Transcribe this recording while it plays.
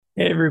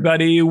Hey,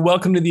 everybody.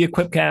 Welcome to the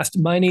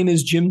Equipcast. My name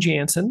is Jim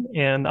Jansen,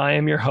 and I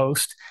am your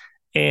host.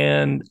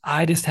 And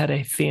I just had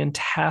a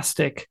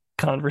fantastic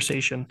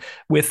conversation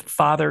with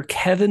Father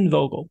Kevin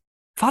Vogel.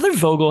 Father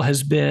Vogel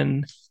has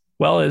been,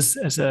 well, as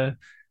a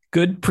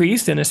good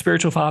priest and a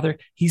spiritual father,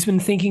 he's been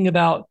thinking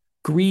about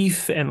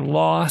grief and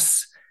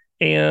loss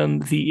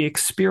and the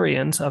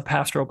experience of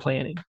pastoral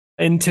planning.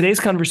 In today's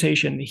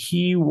conversation,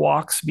 he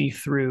walks me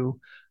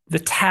through the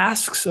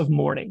tasks of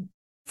mourning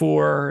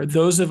for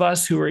those of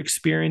us who are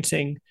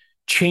experiencing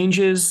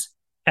changes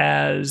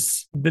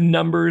as the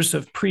numbers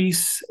of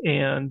priests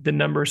and the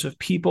numbers of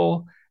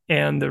people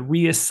and the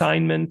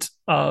reassignment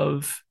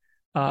of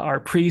our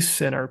priests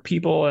and our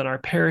people and our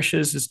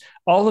parishes, as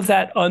all of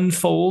that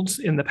unfolds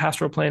in the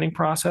pastoral planning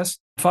process.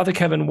 Father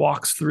Kevin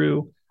walks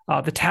through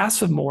the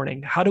tasks of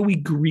mourning. How do we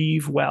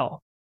grieve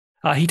well?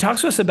 He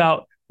talks to us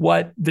about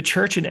what the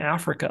church in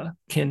Africa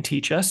can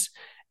teach us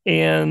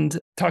and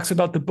talks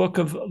about the book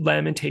of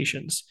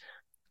Lamentations,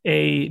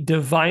 a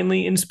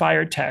divinely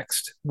inspired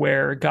text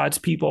where God's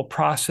people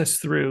process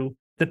through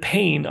the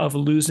pain of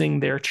losing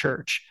their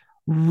church.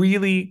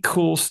 Really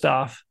cool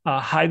stuff.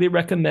 Highly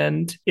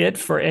recommend it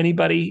for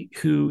anybody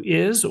who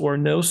is or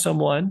knows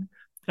someone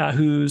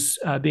who's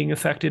being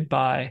affected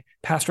by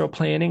pastoral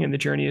planning and the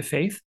journey of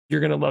faith.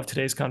 You're going to love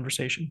today's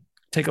conversation.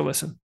 Take a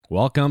listen.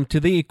 Welcome to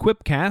the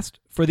Equipcast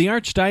for the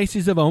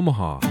Archdiocese of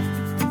Omaha.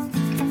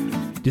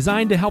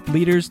 Designed to help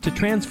leaders to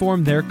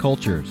transform their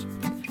cultures,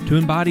 to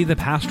embody the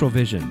pastoral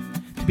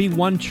vision, to be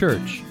one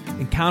church,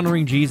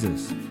 encountering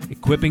Jesus,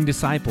 equipping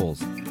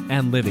disciples,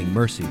 and living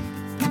mercy.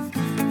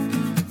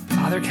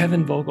 Father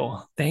Kevin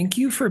Vogel, thank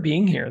you for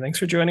being here. Thanks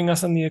for joining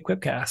us on the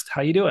Equipcast.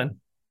 How you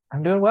doing?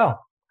 I'm doing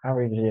well. How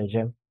are you today,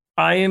 Jim?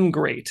 I am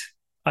great.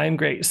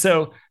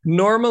 So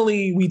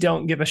normally we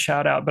don't give a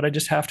shout out, but I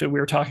just have to. We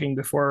were talking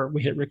before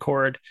we hit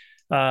record,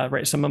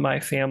 right? Some of my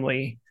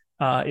family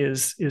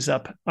is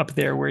up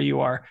there where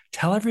you are.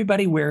 Tell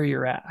everybody where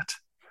you're at.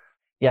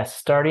 Yes,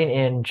 starting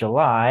in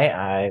July,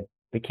 I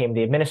became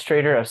the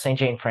administrator of St.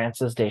 Jane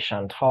Frances de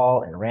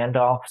Chantal in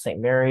Randolph, St.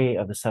 Mary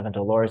of the Seven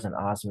Dolores in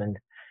Osmond,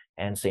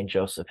 and St.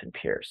 Joseph in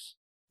Pierce.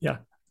 Yeah.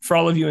 For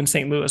all of you in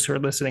St. Louis who are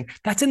listening,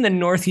 that's in the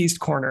northeast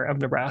corner of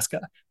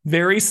Nebraska.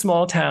 Very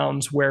small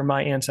towns where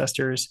my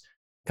ancestors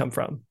come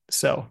from.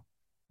 So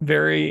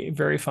very,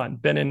 very fun.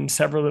 Been in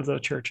several of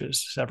those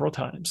churches several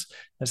times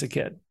as a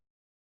kid.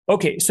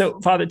 Okay, so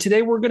Father,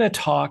 today we're going to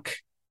talk.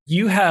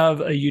 You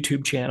have a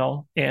YouTube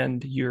channel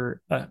and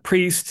you're a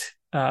priest,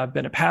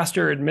 been a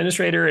pastor,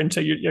 administrator, and so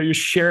you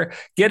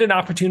get an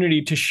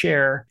opportunity to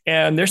share.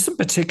 And there's some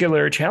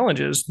particular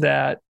challenges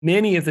that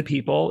many of the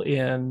people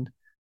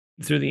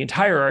through the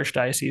entire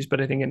archdiocese,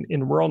 but I think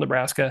in rural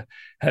Nebraska,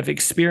 have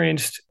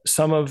experienced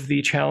some of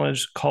the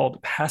challenge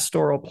called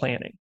pastoral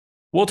planning.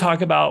 We'll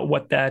talk about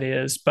what that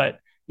is, but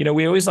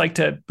we always like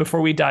to,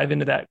 before we dive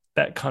into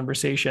that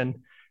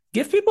conversation,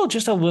 give people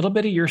just a little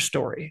bit of your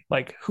story.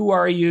 Like, who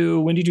are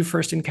you? When did you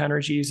first encounter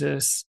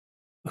Jesus?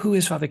 Who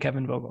is Father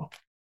Kevin Vogel?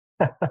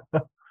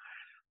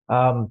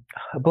 A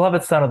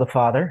beloved son of the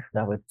Father.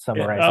 That would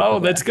summarize it. Oh,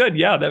 that's good.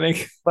 Yeah, that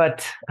makes.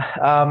 But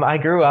I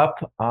grew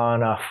up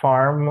on a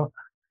farm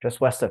just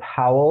west of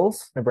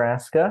Howells,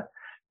 Nebraska,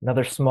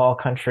 another small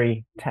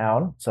country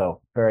town.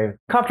 So very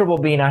comfortable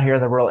being out here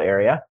in the rural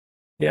area.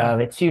 Yeah,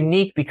 it's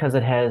unique because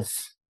it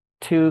has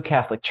 2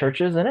 Catholic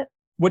churches in it.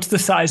 What's the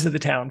size of the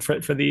town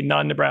for the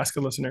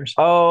non-Nebraska listeners?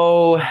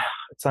 Oh,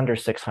 it's under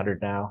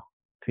 600 now,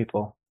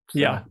 people. So.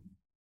 Yeah.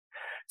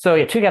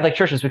 So 2 Catholic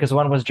churches because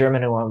one was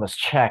German and one was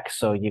Czech,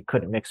 so you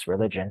couldn't mix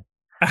religion.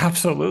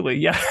 Absolutely,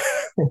 yeah.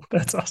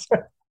 That's awesome.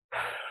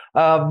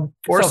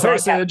 Or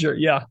sausage, or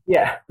yeah.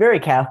 Yeah, very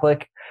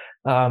Catholic.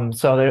 I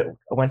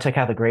went to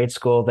Catholic grade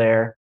school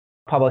there,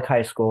 public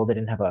high school. They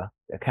didn't have a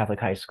Catholic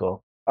high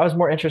school. I was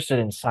more interested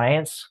in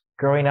science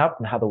growing up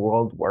and how the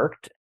world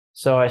worked.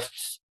 So I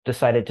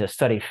decided to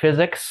study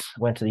physics,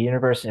 went to the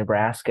University of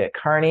Nebraska at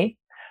Kearney.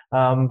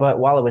 But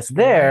while I was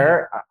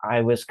there,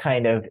 I was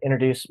kind of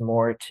introduced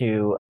more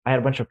to, I had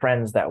a bunch of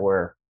friends that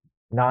were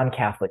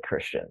non-Catholic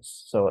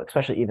Christians, so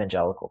especially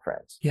evangelical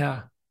friends.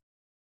 Yeah.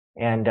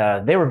 And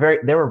they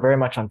were very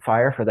much on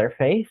fire for their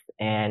faith,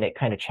 and it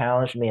kind of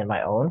challenged me in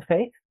my own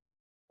faith.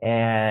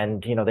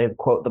 And, they'd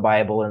quote the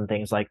Bible and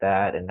things like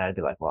that, and I'd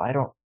be like, well, I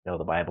don't know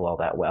the Bible all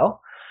that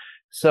well.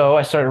 So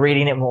I started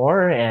reading it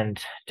more and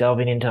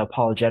delving into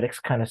apologetics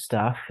kind of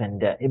stuff.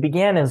 And it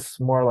began as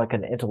more like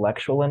an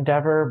intellectual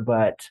endeavor,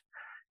 but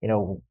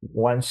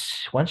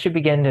once you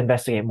begin to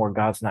investigate more,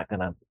 God's not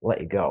going to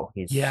let you go.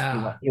 He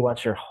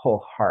wants your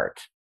whole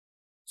heart.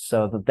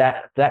 So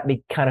that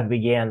kind of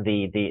began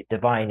the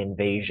divine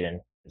invasion,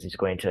 as he's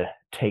going to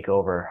take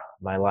over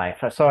my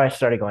life. So I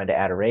started going to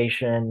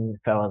adoration,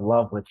 fell in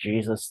love with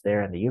Jesus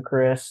there in the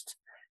Eucharist.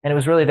 And it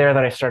was really there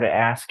that I started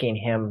asking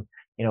him,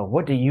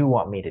 what do you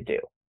want me to do?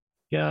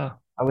 Yeah.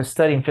 I was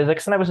studying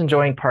physics and I was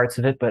enjoying parts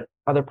of it, but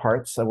other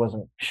parts I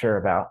wasn't sure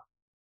about.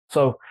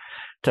 So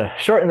to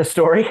shorten the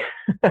story,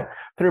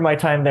 through my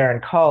time there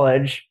in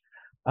college,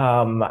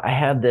 I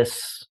had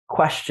this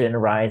question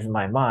arise in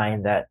my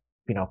mind that,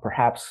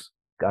 perhaps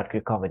God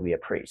could call me to be a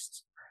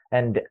priest.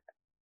 And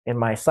in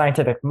my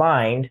scientific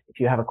mind, if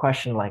you have a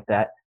question like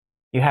that,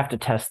 you have to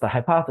test the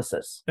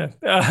hypothesis.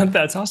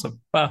 That's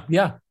awesome. Wow.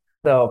 Yeah.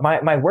 So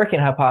my working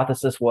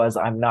hypothesis was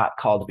I'm not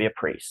called to be a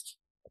priest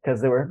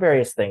because there were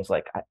various things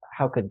like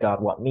how could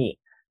God want me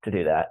to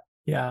do that?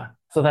 Yeah.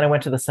 So then I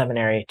went to the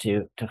seminary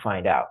to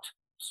find out.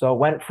 So I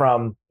went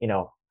from,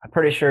 I'm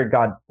pretty sure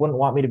God wouldn't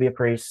want me to be a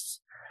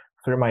priest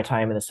through my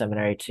time in the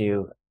seminary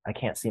to I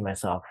can't see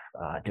myself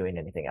doing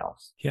anything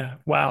else. Yeah.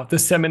 Wow. The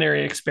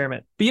seminary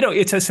experiment. But,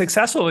 it's a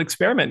successful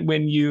experiment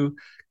when you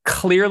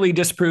clearly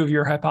disprove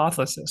your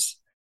hypothesis.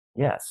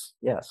 Yes.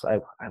 I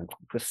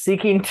was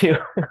seeking to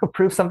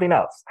prove something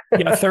else.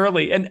 Yeah,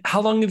 thoroughly. And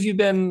how long have you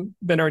been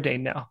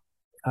ordained now?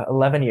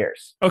 11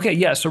 years. Okay.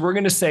 Yeah. So we're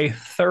going to say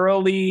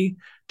thoroughly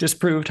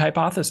disproved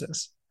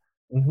hypothesis.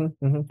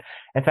 Mm-hmm, mm-hmm.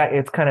 In fact,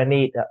 it's kind of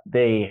neat.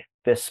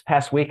 This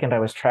past weekend, I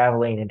was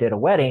traveling and did a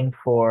wedding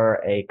for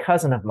a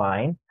cousin of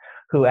mine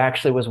who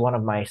actually was one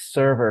of my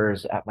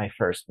servers at my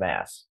first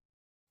mass.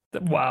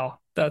 Wow,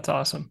 that's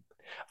awesome.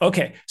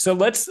 Okay, so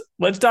let's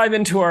dive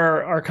into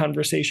our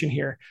conversation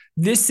here.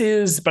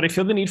 But I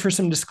feel the need for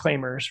some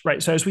disclaimers,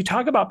 right? So as we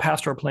talk about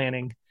pastoral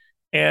planning,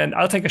 and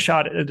I'll take a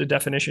shot at the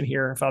definition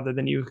here, Father,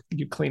 then you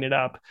clean it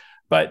up.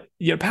 But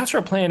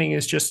pastoral planning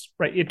is just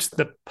right. It's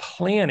the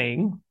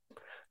planning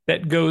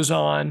that goes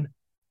on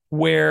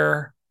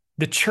where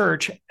the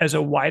church, as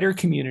a wider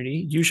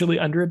community, usually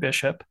under a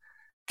bishop,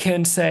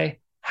 can say,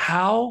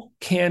 how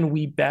can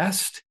we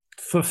best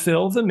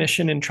fulfill the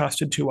mission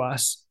entrusted to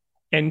us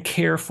and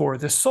care for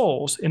the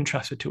souls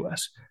entrusted to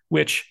us,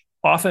 which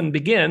often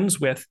begins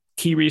with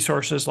key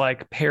resources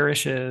like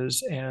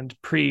parishes and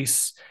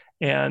priests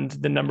and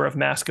the number of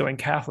mass-going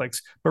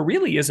Catholics, but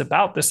really is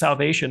about the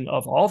salvation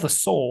of all the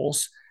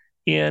souls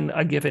in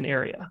a given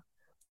area.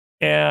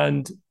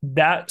 And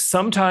that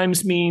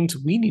sometimes means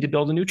we need to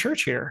build a new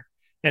church here.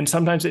 And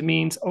sometimes it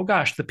means, oh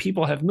gosh, the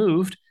people have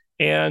moved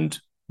and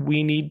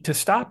we need to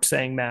stop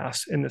saying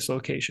mass in this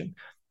location.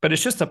 But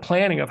it's just the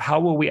planning of how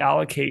will we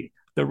allocate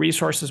the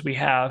resources we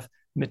have,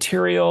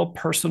 material,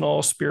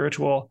 personal,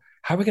 spiritual.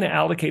 How are we going to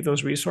allocate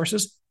those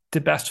resources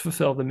to best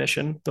fulfill the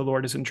mission the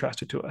Lord has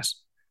entrusted to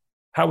us?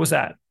 How was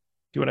that?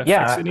 Do you want to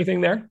fix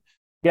anything there?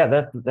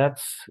 Yeah,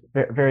 that's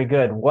very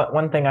good.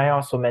 One thing I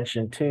also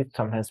mentioned too,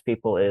 sometimes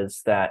people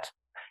is that,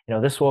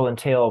 this will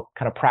entail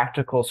kind of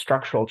practical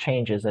structural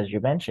changes, as you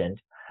mentioned.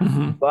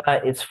 Mm-hmm.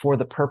 But it's for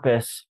the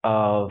purpose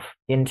of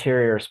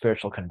interior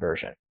spiritual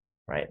conversion,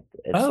 right?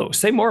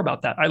 Say more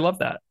about that. I love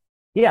that.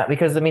 Yeah,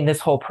 because this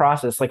whole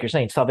process, like you're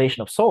saying,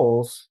 salvation of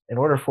souls, in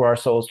order for our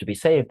souls to be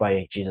saved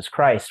by Jesus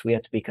Christ, we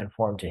have to be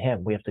conformed to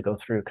him. We have to go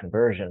through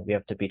conversion. We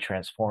have to be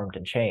transformed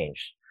and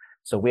changed.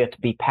 So we have to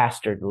be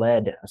pastored,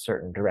 led a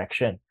certain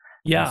direction.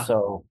 Yeah. And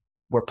so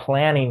we're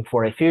planning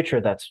for a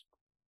future that's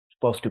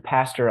supposed to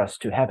pastor us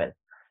to heaven.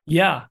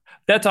 Yeah,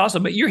 that's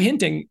awesome. But you're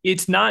hinting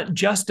it's not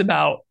just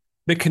about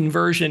the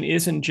conversion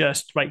isn't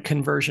just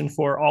conversion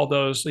for all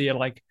those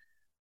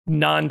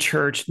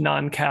non-church,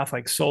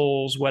 non-Catholic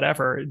souls,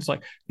 whatever. It's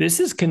this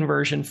is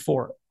conversion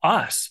for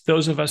us,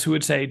 those of us who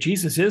would say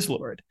Jesus is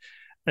Lord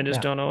and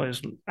just don't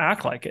always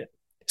act like it.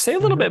 Say a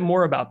little bit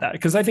more about that,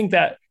 because I think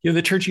that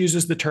the church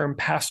uses the term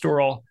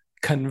pastoral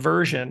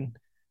conversion,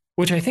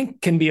 which I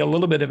think can be a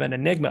little bit of an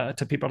enigma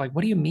to people.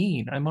 What do you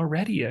mean? I'm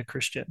already a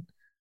Christian.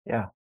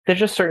 Yeah, there's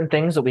just certain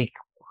things that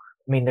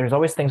there's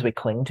always things we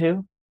cling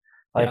to.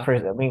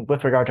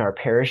 With regard to our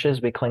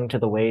parishes, we cling to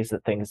the ways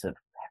that things have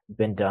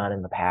been done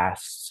in the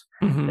past.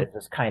 Mm-hmm. There's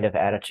this kind of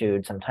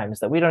attitude sometimes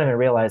that we don't even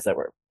realize that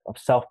we're of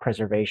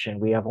self-preservation.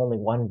 We have only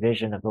one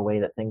vision of the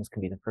way that things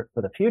can be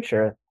for the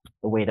future,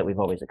 the way that we've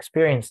always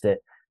experienced it.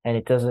 And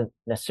it doesn't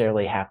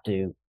necessarily have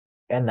to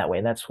end that way.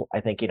 And that's,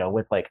 I think,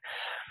 with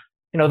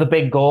the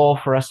big goal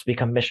for us to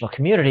become missional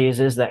communities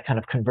is that kind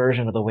of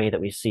conversion of the way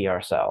that we see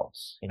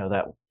ourselves,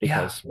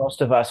 because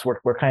most of us,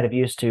 we're kind of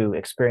used to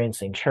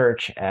experiencing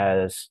church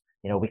as,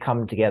 we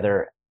come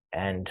together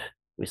and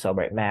we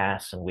celebrate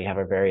mass and we have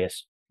our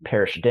various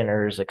parish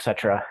dinners,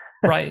 etc.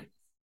 Right.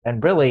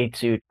 And really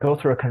to go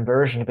through a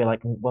conversion and be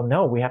well,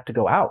 no, we have to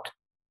go out.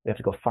 We have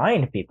to go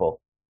find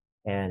people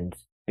and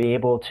be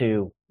able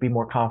to be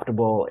more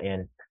comfortable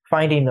in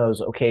finding those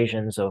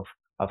occasions of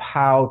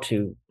how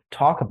to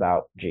talk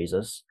about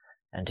Jesus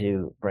and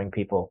to bring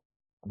people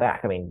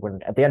back.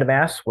 When at the end of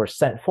Mass, we're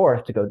sent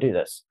forth to go do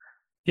this.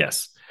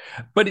 Yes.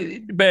 But I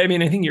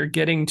think you're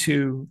getting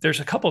to, there's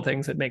a couple of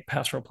things that make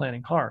pastoral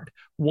planning hard.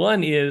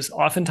 One is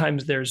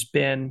oftentimes there's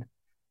been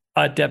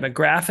a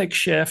demographic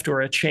shift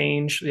or a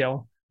change,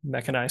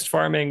 mechanized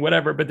farming,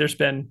 whatever, but there's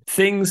been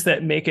things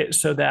that make it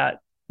so that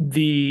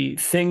the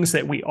things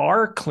that we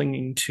are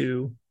clinging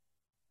to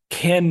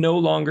can no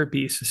longer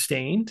be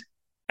sustained.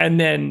 And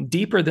then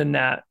deeper than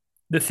that,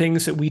 the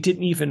things that we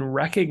didn't even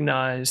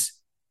recognize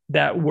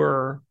that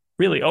were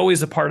really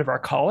always a part of our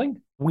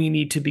calling, we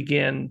need to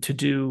begin to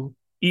do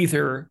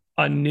either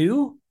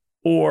anew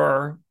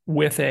or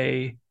with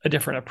a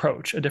different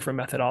approach, a different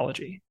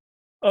methodology.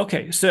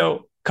 Okay, so a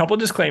couple of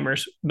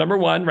disclaimers. Number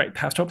one, right,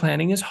 pastoral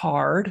planning is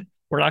hard.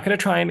 We're not going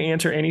to try and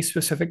answer any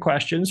specific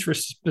questions for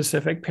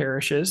specific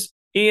parishes.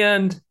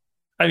 And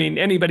I mean,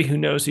 anybody who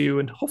knows you,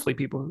 and hopefully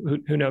people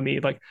who know me,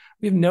 like,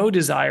 we have no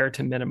desire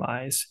to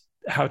minimize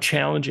how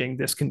challenging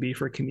this can be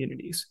for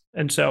communities.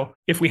 And so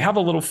if we have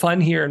a little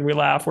fun here and we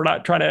laugh, we're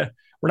not trying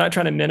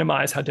to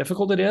minimize how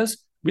difficult it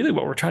is. Really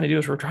what we're trying to do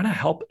is we're trying to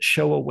help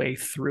show a way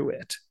through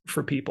it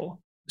for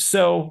people.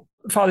 So,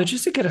 Father,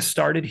 just to get us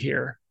started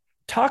here,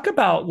 talk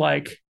about,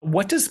 like,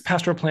 what does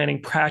pastoral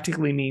planning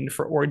practically mean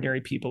for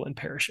ordinary people in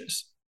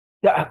parishes?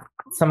 Yeah,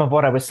 some of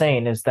what I was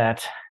saying is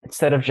that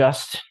instead of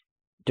just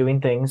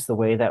doing things the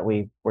way that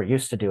we were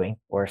used to doing,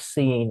 or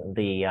seeing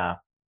the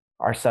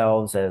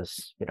ourselves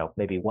as,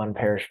 maybe one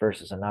parish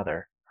versus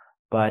another,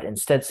 but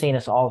instead seeing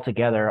us all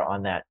together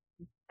on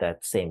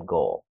that same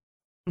goal.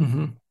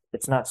 Mm-hmm.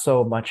 It's not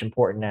so much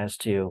important as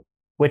to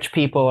which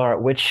people are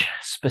at which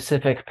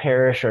specific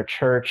parish or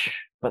church,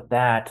 but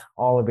that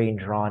all are being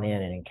drawn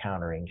in and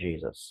encountering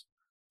Jesus.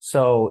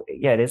 So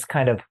yeah, it is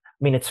kind of,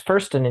 it's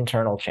first an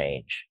internal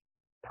change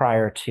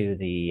prior to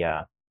the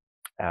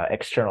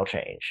external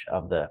change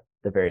of the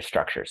various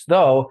structures.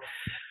 Though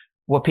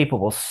what people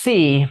will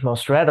see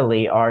most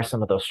readily are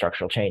some of those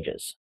structural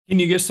changes. Can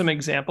you give some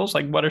examples?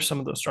 Like, what are some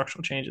of those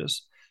structural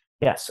changes?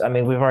 Yes,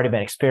 we've already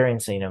been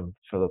experiencing them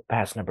for the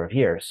past number of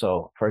years.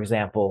 So, for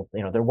example,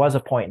 there was a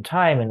point in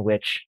time in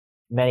which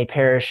many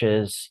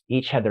parishes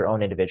each had their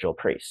own individual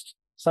priest.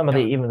 Some of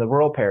even the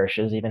rural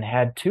parishes even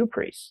had two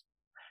priests.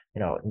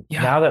 Now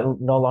that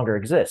no longer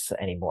exists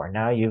anymore.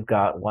 Now you've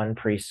got one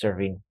priest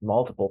serving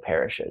multiple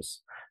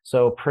parishes.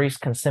 So priests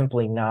can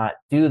simply not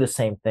do the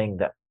same thing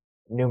that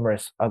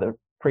numerous other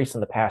priests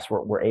in the past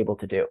were able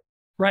to do.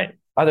 Right.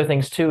 Other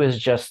things too is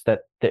just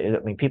that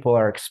people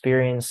are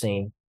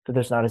experiencing that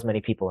there's not as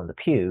many people in the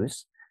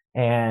pews,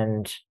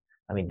 and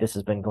this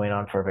has been going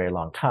on for a very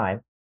long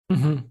time.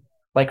 Mm-hmm.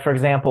 Like, for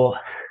example,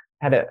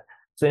 I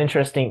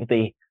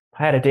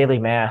had a daily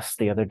mass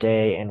the other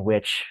day in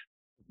which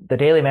the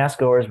daily mass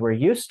goers were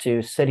used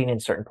to sitting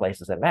in certain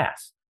places at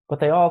mass, but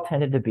they all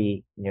tended to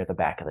be near the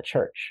back of the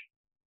church,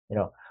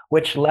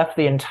 which left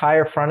the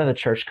entire front of the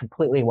church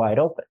completely wide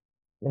open.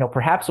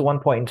 Perhaps at one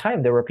point in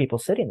time there were people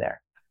sitting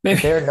there. Maybe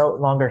they're no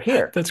longer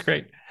here. That's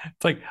great.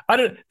 It's like,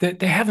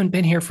 they haven't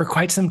been here for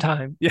quite some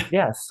time. Yeah.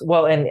 Yes.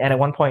 Well, and at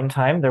one point in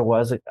time there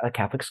was a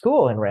Catholic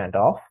school in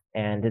Randolph,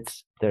 and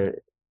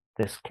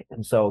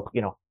and so,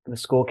 the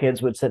school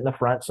kids would sit in the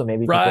front. So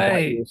maybe people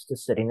got used to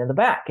sitting in the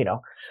back,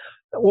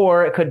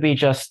 or it could be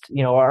just,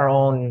 our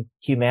own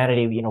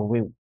humanity,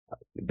 we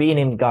being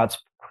in God's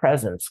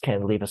presence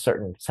can leave a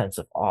certain sense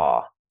of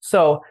awe.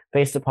 So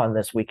based upon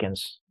this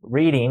weekend's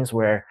readings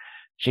where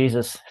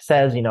Jesus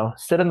says,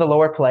 sit in the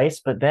lower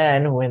place, but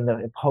then when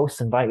the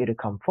hosts invite you to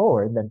come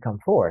forward, then come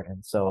forward.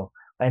 And so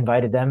I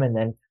invited them, and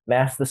then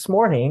mass this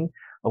morning,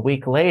 a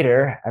week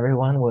later,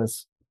 everyone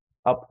was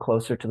up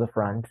closer to the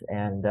front.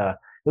 And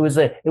it was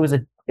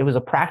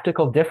a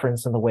practical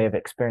difference in the way of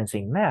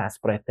experiencing mass,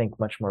 but I think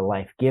much more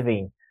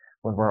life-giving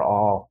when we're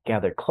all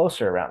gathered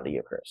closer around the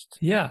Eucharist.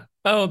 Yeah.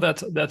 Oh,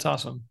 that's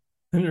awesome.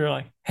 And you're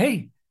like,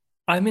 hey,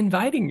 I'm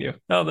inviting you.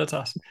 Oh, that's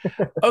awesome.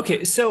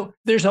 Okay. So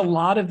there's a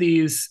lot of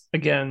these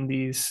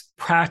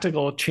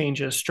practical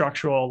changes,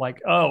 structural, like,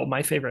 oh,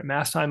 my favorite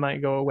mass time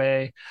might go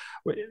away.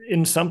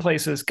 In some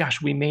places,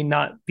 gosh, we may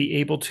not be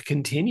able to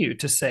continue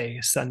to say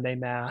Sunday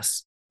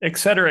mass, et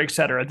cetera, et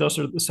cetera. Those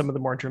are some of the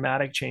more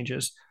dramatic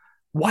changes.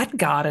 What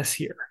got us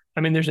here?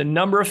 There's a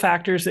number of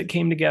factors that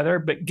came together,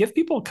 but give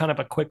people kind of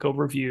a quick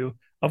overview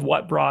of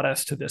what brought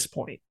us to this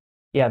point.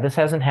 Yeah, this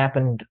hasn't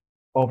happened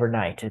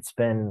overnight. It's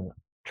been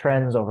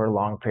trends over a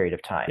long period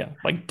of time. Yeah,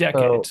 like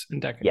decades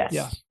and decades.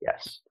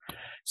 Yes.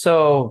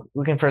 So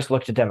we can first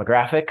look to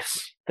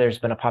demographics. There's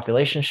been a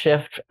population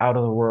shift out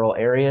of the rural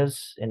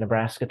areas in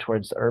Nebraska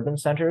towards the urban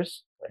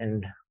centers.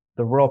 In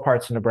the rural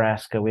parts of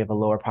Nebraska, we have a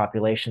lower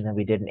population than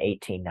we did in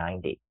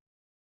 1890.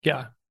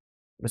 Yeah.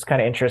 It was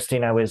kind of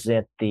interesting. I was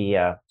at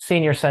the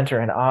senior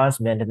center in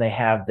Osmond, and they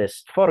have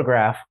this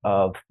photograph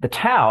of the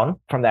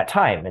town from that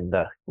time in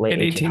the late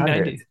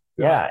 1800s.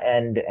 Yeah,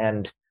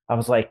 and I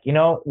was like,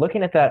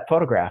 looking at that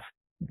photograph,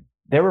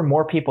 there were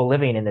more people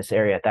living in this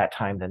area at that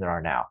time than there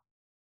are now.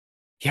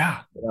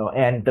 Yeah.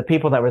 And the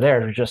people that were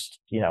there were just,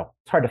 it's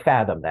hard to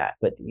fathom that,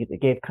 but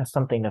it gave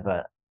something of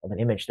an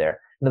image there.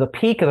 The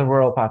peak of the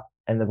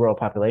rural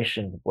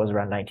population was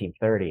around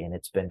 1930, and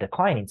it's been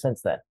declining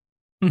since then.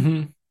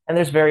 Mm-hmm. And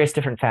there's various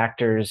different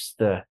factors.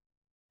 The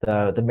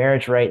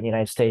marriage rate in the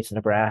United States and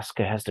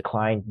Nebraska has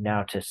declined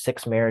now to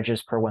 6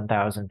 marriages per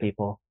 1,000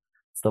 people.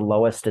 It's the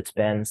lowest it's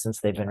been since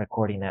they've been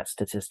recording that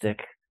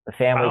statistic. The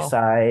family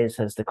size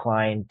has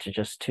declined to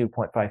just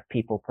 2.5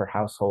 people per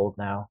household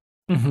now.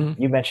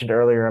 Mm-hmm. You mentioned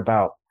earlier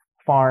about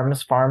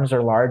farms. Farms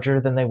are larger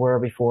than they were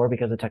before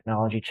because of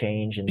technology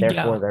change, and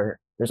therefore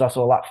there's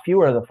also a lot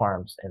fewer of the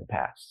farms in the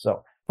past.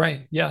 So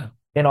right, yeah.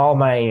 In all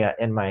my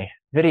in my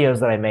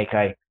videos that I make,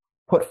 I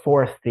put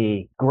forth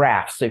the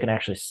graphs so you can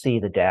actually see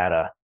the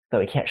data that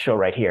we can't show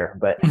right here,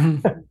 but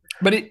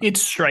but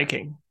it's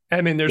striking.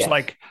 There's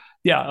like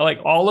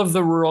all of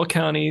the rural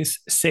counties,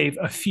 save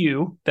a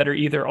few that are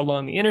either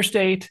along the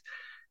interstate,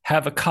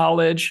 have a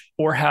college,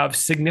 or have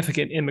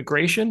significant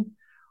immigration.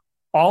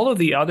 All of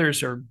the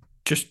others are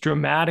just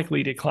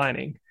dramatically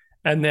declining.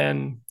 And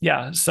then,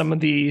 yeah, some of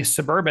the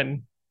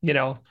suburban,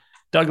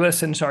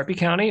 Douglas and Sarpy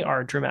County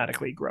are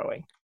dramatically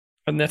growing.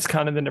 And that's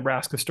kind of the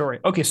Nebraska story.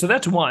 Okay, so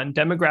that's one,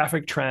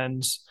 demographic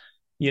trends,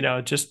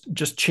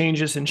 just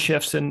changes and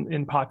shifts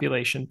in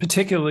population,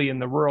 particularly in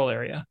the rural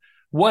area.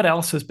 What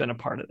else has been a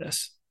part of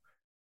this?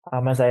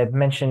 As I had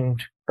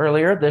mentioned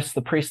earlier,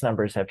 the priest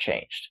numbers have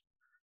changed,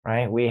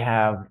 right? We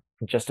have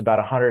just about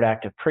 100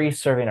 active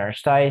priests serving our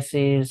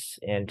archdiocese.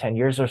 In 10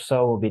 years or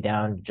so, we'll be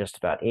down to just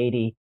about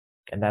 80.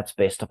 And that's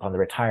based upon the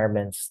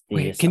retirements.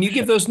 Wait, can you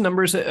give those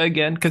numbers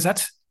again? Because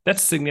that's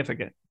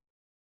significant.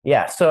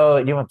 Yeah. So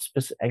you want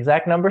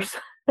exact numbers?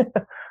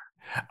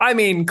 I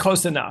mean,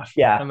 close enough.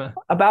 Yeah.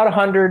 About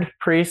 100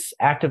 priests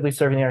actively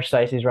serving the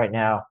archdiocese right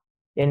now.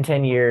 In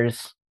 10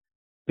 years,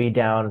 be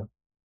down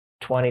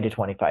 20 to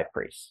 25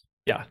 priests.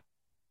 Yeah.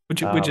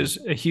 Which is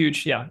a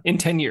huge, in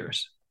 10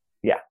 years.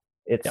 Yeah.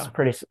 It's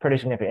pretty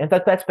significant.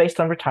 And that's based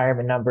on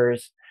retirement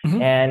numbers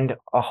and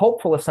a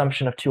hopeful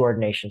assumption of 2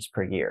 ordinations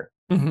per year.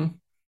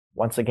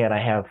 Once again, I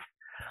have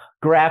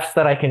graphs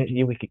that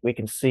we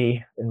can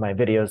see in my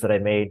videos that I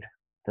made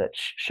that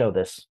show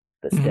this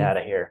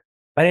data here.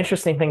 An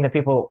interesting thing that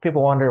people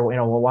wonder,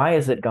 well, why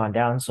has it gone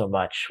down so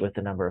much with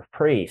the number of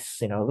priests?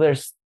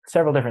 There's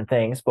several different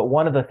things, but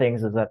one of the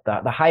things is that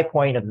the high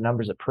point of the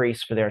numbers of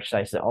priests for the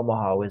Archdiocese of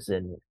Omaha was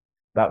in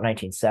about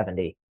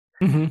 1970.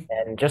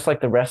 And just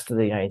like the rest of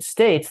the United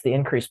States, the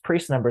increased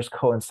priest numbers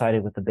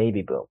coincided with the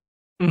baby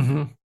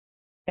boom.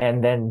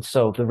 And then,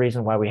 so the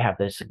reason why we have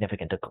this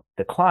significant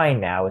decline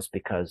now is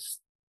because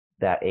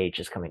that age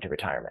is coming to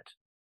retirement.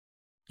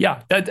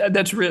 Yeah,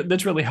 that's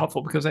really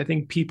helpful, because I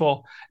think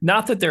people,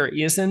 not that there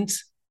isn't,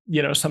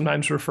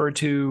 sometimes referred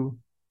to,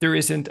 there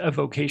isn't a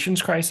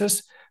vocations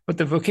crisis, but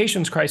the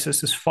vocations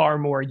crisis is far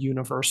more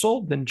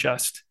universal than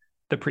just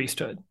the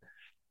priesthood.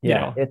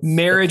 Yeah,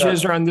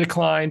 marriages are on the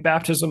decline,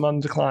 baptism on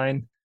the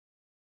decline.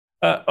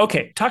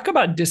 Okay, talk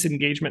about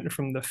disengagement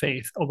from the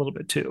faith a little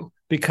bit too,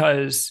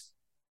 because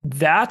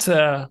that's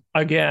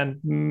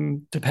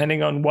again,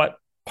 depending on what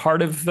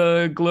part of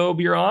the globe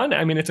you're on,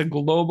 I mean, it's a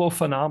global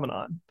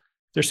phenomenon.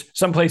 There's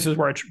some places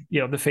where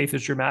the faith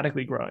is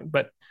dramatically growing,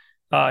 but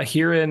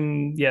here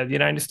in the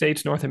United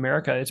States, North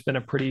America, it's been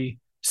a pretty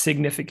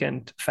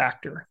significant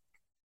factor.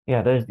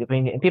 Yeah,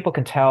 people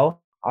can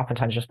tell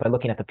oftentimes just by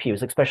looking at the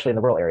pews, especially in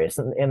the rural areas.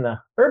 In the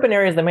urban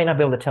areas, they may not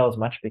be able to tell as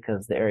much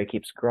because the area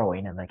keeps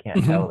growing, and they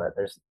can't tell that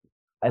there's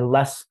a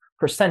less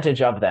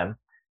percentage of them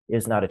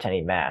is not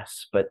attending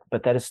mass, but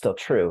that is still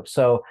true.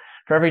 So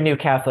for every new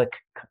Catholic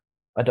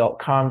adult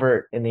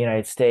convert in the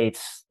United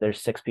States,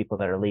 there's 6 people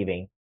that are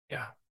leaving.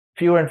 Yeah.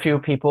 Fewer and fewer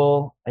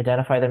people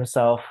identify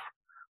themselves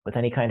with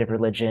any kind of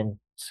religion,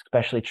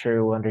 especially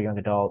true under young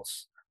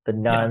adults. The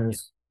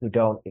nuns who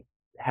don't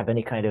have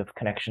any kind of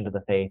connection to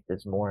the faith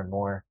is more and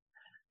more.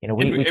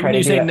 We try when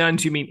you say that.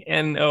 nuns, you mean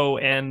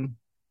NONE,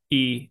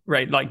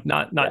 right? Like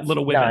not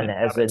little women. None,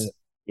 as in,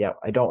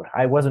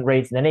 I wasn't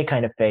raised in any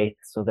kind of faith,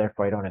 so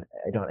therefore I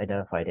don't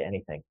identify to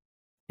anything.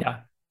 Yeah.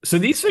 So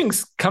these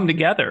things come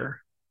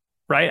together,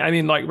 right? I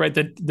mean,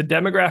 the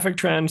demographic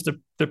trends,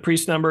 the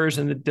priest numbers,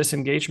 and the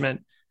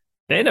disengagement,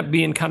 they end up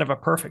being kind of a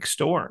perfect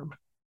storm.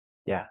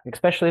 Yeah,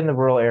 especially in the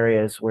rural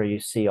areas where you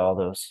see all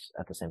those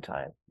at the same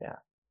time. Yeah.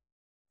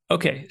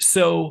 Okay,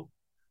 so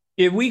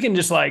if we can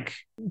just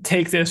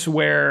take this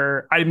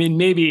where, I mean,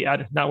 maybe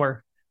not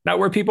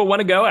where people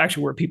want to go,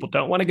 actually where people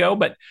don't want to go,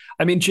 but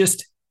I mean,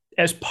 just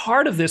as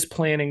part of this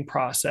planning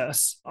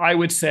process, I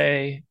would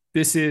say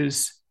this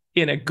is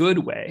in a good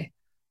way.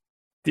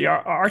 The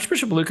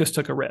Archbishop Lucas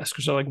took a risk.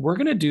 So we're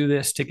going to do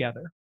this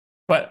together,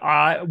 but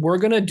we're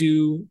going to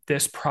do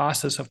this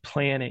process of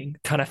planning,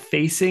 kind of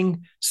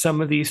facing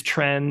some of these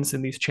trends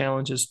and these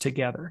challenges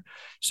together.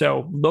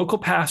 So local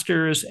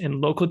pastors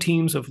and local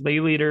teams of lay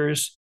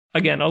leaders,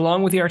 again,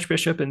 along with the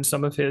Archbishop and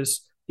some of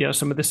his,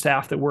 some of the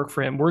staff that work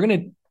for him, we're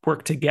going to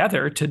work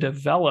together to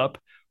develop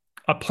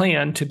a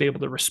plan to be able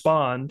to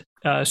respond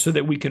so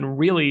that we can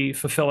really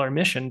fulfill our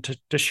mission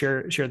to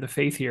share the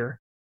faith here.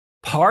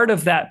 Part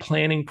of that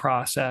planning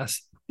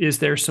process is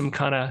there's some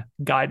kind of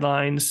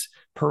guidelines,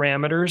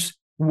 parameters.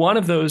 One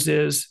of those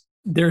is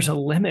there's a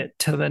limit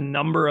to the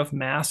number of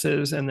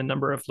masses and the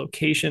number of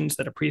locations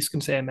that a priest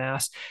can say a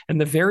mass. And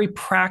the very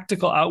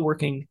practical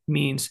outworking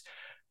means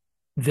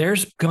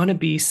there's going to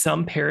be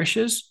some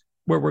parishes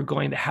where we're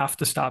going to have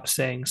to stop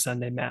saying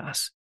Sunday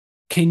Mass.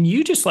 Can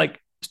you just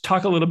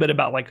talk a little bit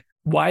about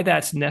why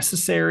that's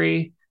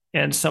necessary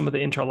and some of the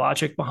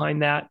interlogic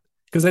behind that?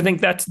 Because I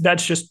think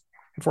that's just,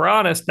 if we're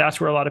honest, that's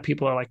where a lot of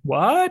people are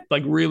what?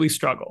 Really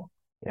struggle.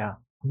 Yeah.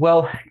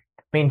 Well,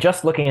 I mean,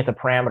 just looking at the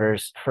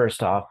parameters,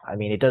 first off, I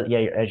mean, it does,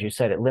 as you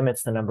said, it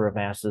limits the number of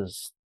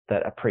masses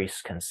that a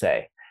priest can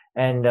say.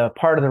 And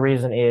part of the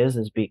reason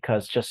is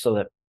because just so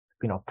that,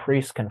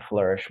 priests can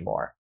flourish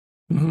more.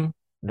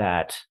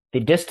 That the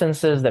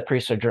distances that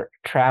priests are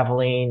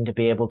traveling to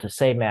be able to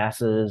say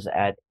masses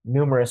at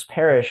numerous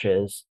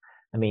parishes,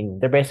 I mean,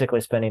 they're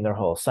basically spending their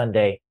whole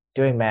Sunday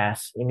doing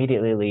mass,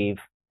 immediately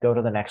leave, go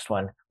to the next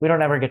one. We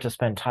don't ever get to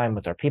spend time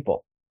with our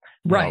people.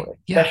 Right.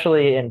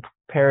 Especially in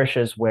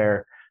parishes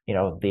where,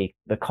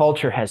 the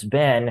culture has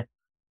been,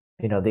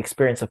 the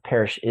experience of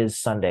parish is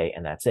Sunday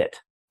and that's it.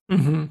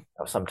 Mm-hmm.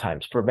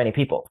 Sometimes for many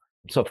people.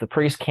 So if the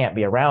priest can't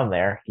be around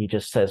there, he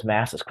just says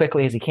mass as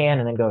quickly as he can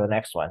and then go to the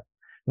next one.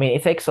 I mean,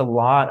 it takes a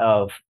lot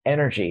of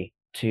energy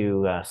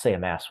to say a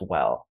mass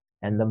well.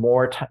 And the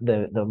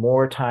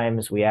more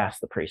times we ask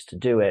the priest to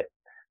do it,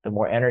 the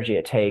more energy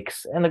it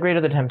takes, and the greater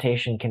the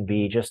temptation can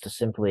be just to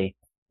simply,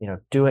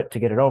 do it to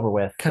get it over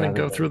with. Kind of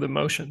go through the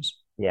motions.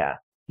 Yeah.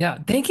 Yeah.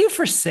 Thank you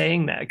for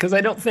saying that. Because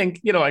I don't think,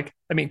 I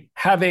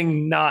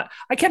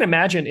can't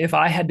imagine if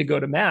I had to go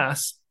to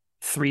mass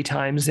 3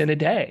 times in a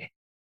day.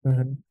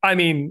 Mm-hmm. I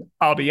mean,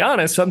 I'll be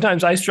honest,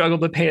 sometimes I struggle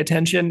to pay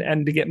attention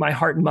and to get my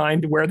heart and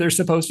mind where they're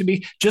supposed to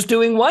be, just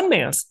doing one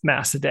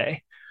mass a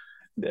day,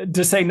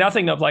 to say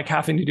nothing of like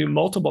having to do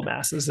multiple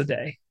masses a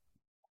day.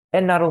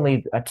 And not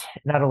only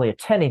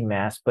attending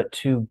mass, but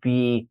to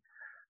be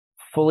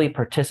fully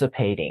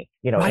participating,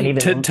 Right, and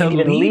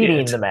even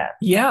leading the mass.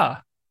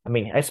 Yeah. I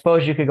mean, I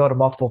suppose you could go to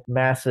multiple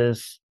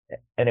masses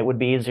and it would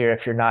be easier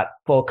if you're not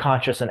full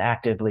conscious and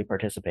actively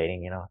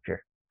participating, if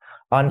you're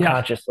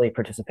unconsciously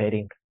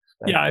participating.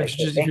 Yeah,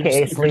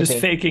 you're just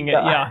faking it.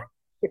 Yeah.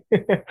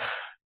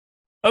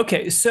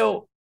 Okay,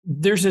 so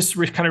there's this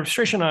kind of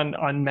restriction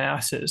on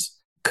masses.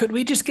 Could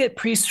we just get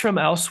priests from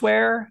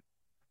elsewhere,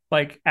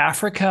 like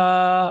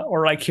Africa,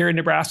 or like here in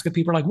Nebraska?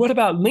 People are like, "What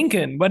about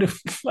Lincoln? What if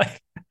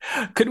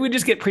could we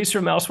just get priests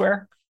from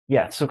elsewhere?"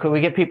 Yeah. So could we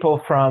get people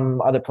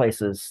from other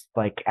places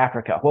like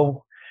Africa?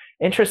 Well,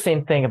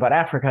 interesting thing about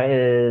Africa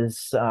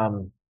is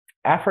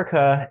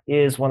Africa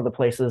is one of the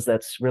places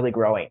that's really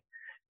growing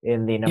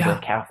in the number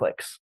of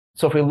Catholics.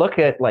 So if we look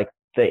at like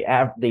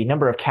the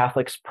number of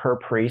Catholics per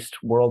priest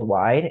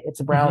worldwide, it's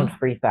around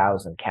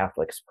 3,000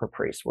 Catholics per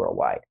priest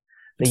worldwide.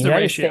 That's the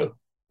ratio.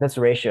 That's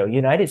the ratio.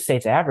 United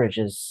States average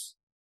is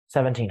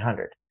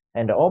 1,700,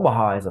 and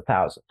Omaha is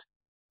 1,000.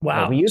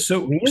 Wow.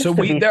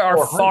 There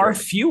are far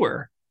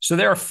fewer. So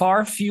there are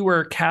far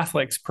fewer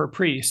Catholics per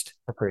priest.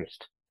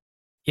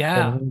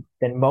 Yeah.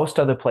 Than most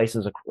other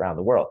places around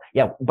the world.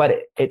 Yeah, but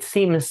it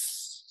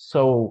seems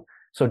so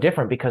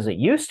different because it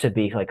used to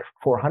be like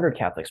 400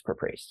 Catholics per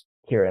priest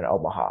here in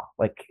Omaha,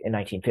 like in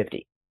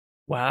 1950.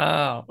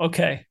 Wow.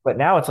 Okay. But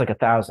now it's like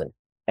 1,000.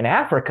 In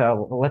Africa,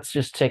 let's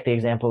just take the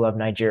example of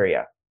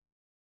Nigeria.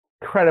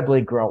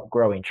 Incredibly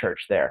growing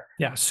church there.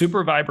 Yeah,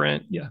 super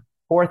vibrant. Yeah.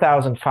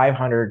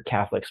 4,500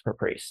 Catholics per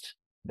priest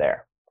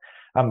there.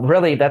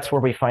 Really, that's where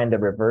we find the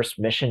reverse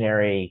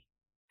missionary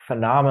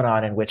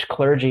phenomenon in which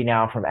clergy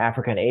now from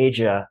Africa and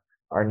Asia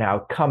are now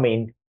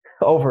coming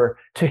over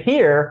to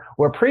here,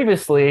 where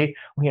previously,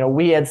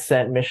 we had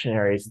sent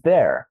missionaries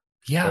there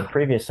in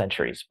previous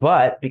centuries.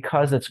 But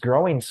because it's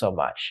growing so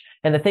much,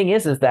 and the thing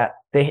is that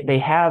they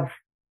have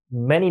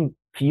many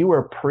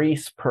fewer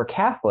priests per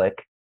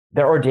Catholic.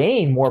 They're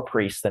ordaining more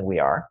priests than we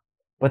are,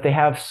 but they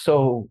have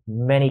so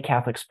many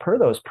Catholics per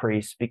those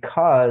priests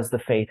because the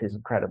faith is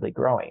incredibly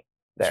growing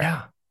there.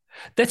 Yeah,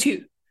 that's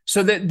you.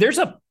 So that there's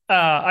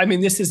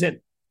this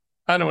isn't,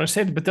 I don't want to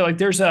say it, but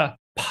there's a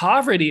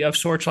poverty of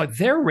sorts, like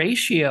their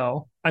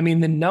ratio. I mean,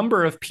 the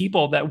number of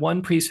people that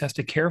one priest has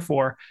to care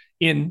for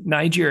in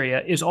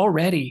Nigeria is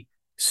already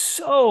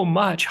so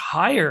much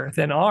higher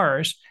than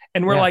ours.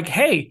 And we're like,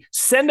 hey,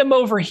 send them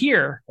over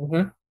here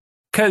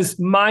because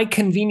my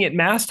convenient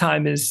mass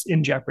time is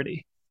in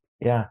jeopardy.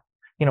 Yeah.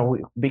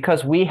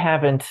 Because we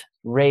haven't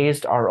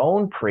raised our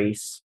own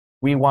priests,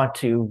 we want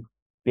to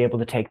be able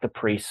to take the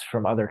priests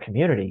from other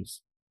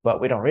communities.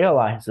 But we don't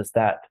realize is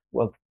that,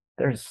 well,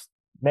 there's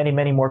many,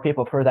 many more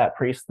people for that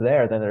priest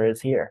there than there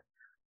is here.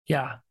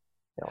 Yeah.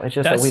 It's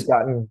just that we've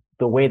gotten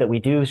the way that we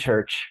do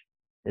church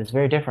is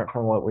very different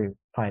from what we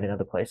find in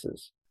other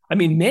places. I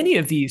mean, many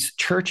of these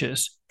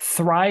churches,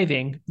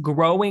 thriving,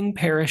 growing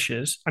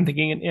parishes, I'm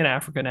thinking in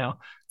Africa now,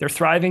 they're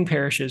thriving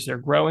parishes, they're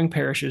growing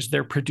parishes,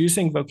 they're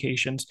producing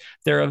vocations,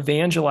 they're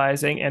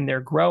evangelizing, and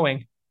they're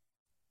growing.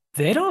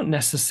 They don't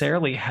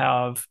necessarily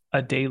have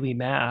a daily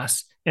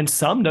mass, and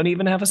some don't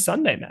even have a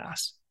Sunday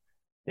mass.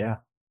 Yeah.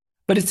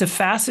 But it's a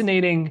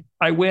fascinating,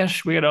 I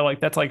wish we had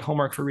that's like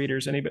homework for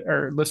readers, anybody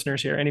or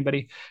listeners here,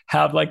 anybody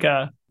have like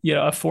a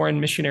foreign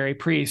missionary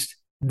priest.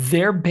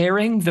 They're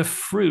bearing the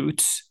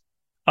fruits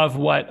of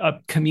what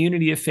a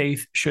community of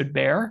faith should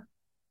bear,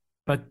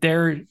 but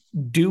they're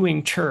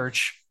doing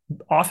church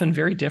often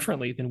very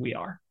differently than we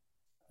are.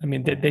 I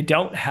mean, they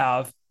don't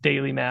have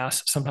daily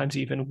mass, sometimes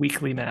even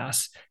weekly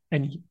mass,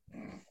 and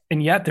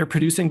yet they're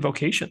producing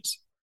vocations.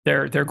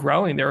 They're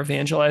growing, they're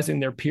evangelizing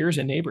their peers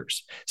and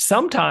neighbors.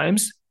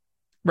 Sometimes,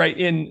 right,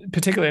 in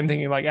particular, I'm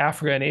thinking like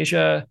Africa and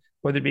Asia,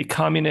 whether it be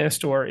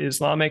communist or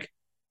Islamic,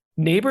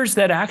 neighbors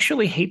that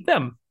actually hate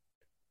them.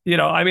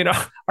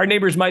 Our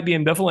neighbors might be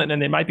ambivalent and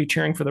they might be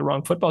cheering for the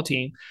wrong football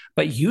team,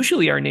 but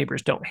usually our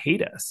neighbors don't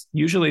hate us.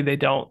 Usually they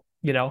don't,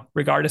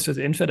 regard us as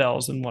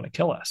infidels and want to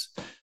kill us.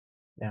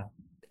 Yeah.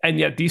 And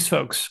yet these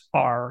folks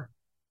are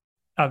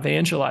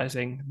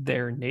evangelizing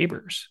their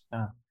neighbors.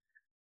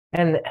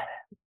 And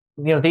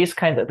these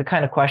the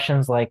kind of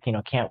questions like,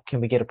 can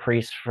we get a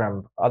priest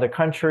from other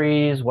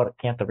countries? What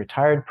can't the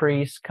retired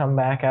priests come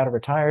back out of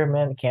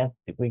retirement? Can't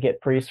we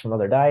get priests from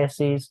other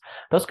dioceses?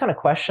 Those kind of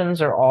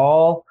questions are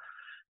all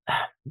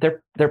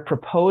they're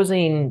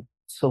proposing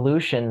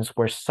solutions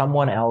where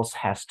someone else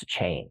has to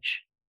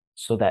change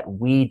so that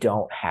we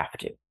don't have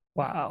to.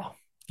 Wow.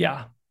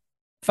 Yeah.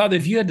 Father,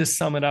 if you had to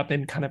sum it up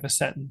in kind of a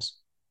sentence,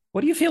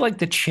 what do you feel like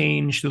the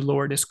change the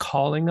Lord is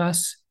calling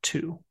us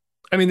to?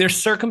 I mean, there's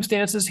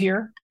circumstances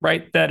here,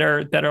 right, that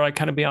are like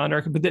kind of beyond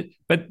our,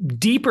 but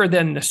deeper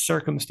than the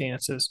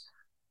circumstances.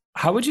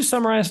 How would you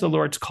summarize the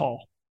Lord's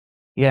call?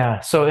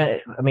 Yeah. So,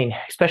 I mean,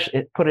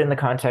 especially put it in the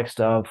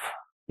context of,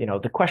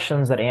 the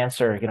questions that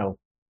answer,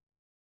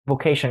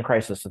 vocation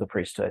crisis of the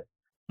priesthood.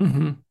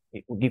 Mm-hmm.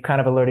 You kind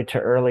of alluded to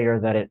earlier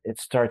that it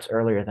starts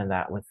earlier than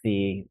that with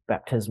the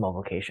baptismal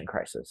vocation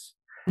crisis.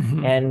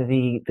 Mm-hmm. And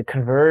the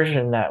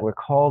conversion that we're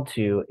called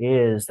to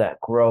is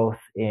that growth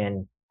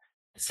in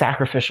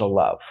sacrificial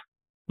love,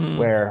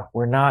 where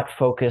we're not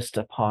focused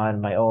upon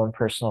my own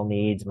personal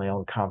needs, my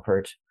own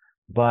comfort,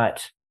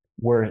 but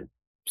we're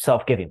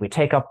self-giving. We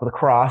take up the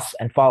cross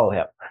and follow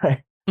him.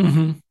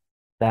 Mm-hmm.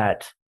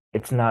 That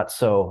it's not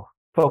so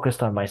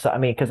focused on myself. I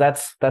mean, because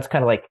that's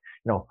kind of like,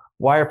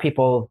 why are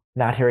people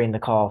not hearing the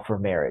call for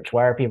marriage?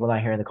 Why are people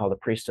not hearing the call to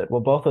priesthood? Well,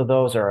 both of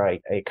those are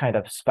a kind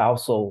of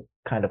spousal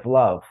kind of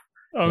love,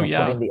 putting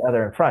the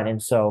other in front.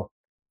 And so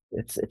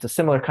it's a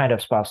similar kind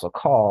of spousal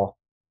call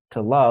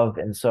to love.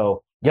 And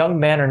so young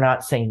men are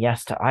not saying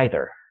yes to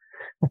either.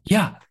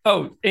 Yeah.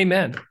 Oh,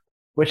 amen.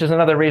 Which is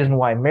another reason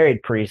why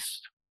married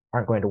priests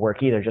aren't going to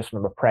work either, just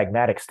from a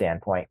pragmatic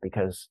standpoint,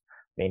 because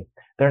I mean,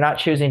 they're not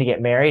choosing to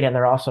get married and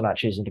they're also not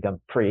choosing to become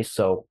priests.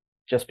 So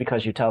just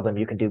because you tell them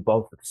you can do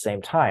both at the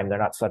same time, they're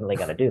not suddenly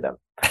going to do them.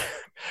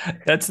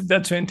 That's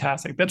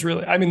fantastic.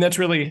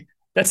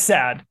 That's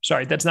sad.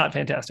 Sorry, that's not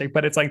fantastic,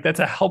 but it's like, that's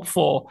a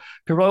helpful.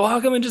 People are like, well,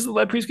 how come we just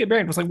let priests get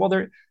married? It's like,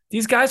 well,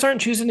 these guys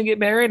aren't choosing to get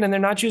married and they're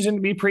not choosing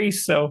to be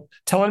priests. So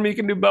telling me you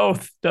can do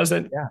both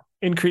doesn't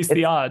increase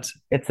the odds.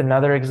 It's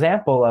another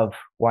example of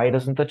why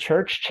doesn't the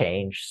church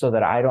change so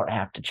that I don't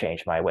have to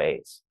change my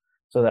ways,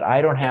 so that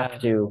I don't have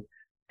to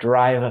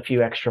drive a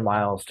few extra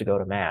miles to go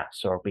to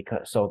mass, or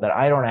so that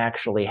I don't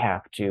actually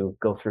have to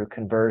go through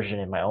conversion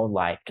in my own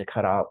life to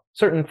cut out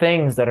certain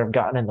things that have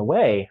gotten in the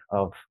way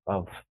of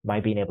my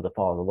being able to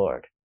follow the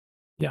Lord.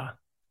 Yeah.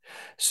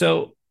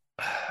 So,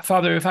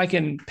 Father, if I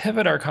can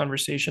pivot our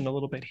conversation a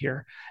little bit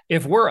here,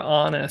 if we're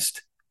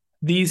honest,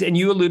 and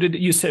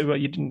you said, well,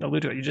 you didn't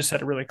allude to it, you just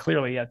said it really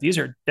clearly. Yeah, these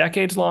are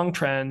decades long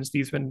trends.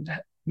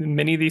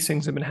 Many of these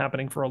things have been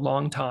happening for a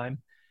long time.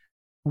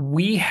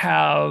 We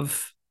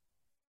have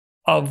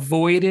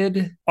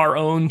avoided our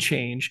own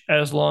change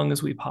as long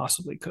as we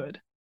possibly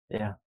could.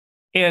 Yeah.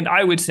 And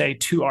I would say,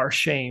 to our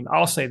shame,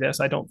 I'll say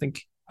this. I don't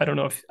think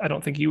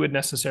you would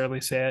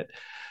necessarily say it,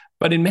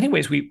 but in many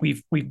ways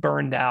we've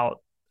burned out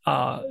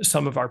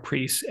some of our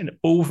priests and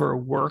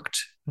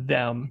overworked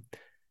them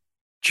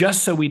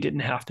just so we didn't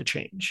have to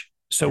change.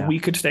 So we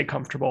could stay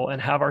comfortable and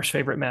have our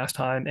favorite mass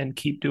time and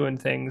keep doing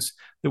things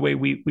the way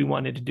we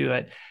wanted to do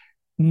it.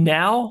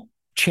 Now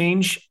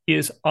change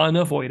is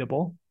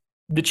unavoidable.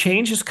 The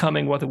change is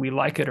coming whether we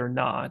like it or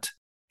not.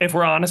 If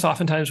we're honest,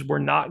 oftentimes we're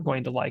not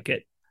going to like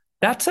it.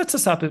 That sets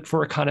us up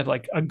for a kind of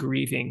like a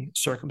grieving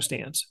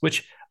circumstance,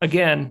 which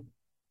again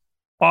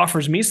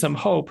offers me some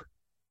hope.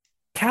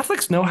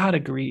 Catholics know how to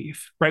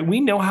grieve, right?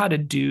 We know how to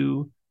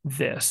do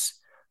this.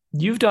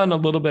 You've done a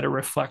little bit of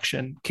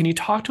reflection. Can you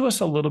talk to us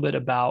a little bit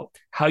about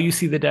how you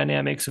see the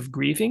dynamics of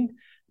grieving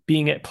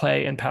being at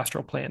play in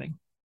pastoral planning?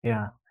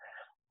 Yeah.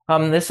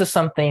 This is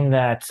something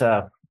that,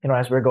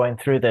 as we're going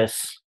through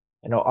this,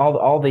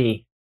 all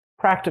the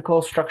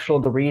practical, structural,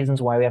 the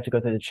reasons why we have to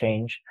go through the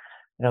change,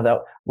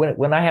 that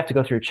when I have to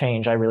go through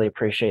change, I really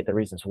appreciate the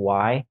reasons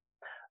why.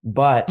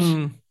 But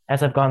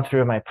as I've gone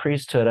through my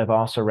priesthood, I've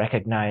also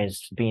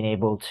recognized being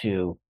able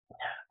to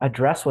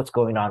address what's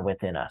going on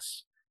within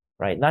us,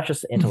 right? Not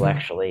just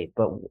intellectually,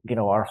 but,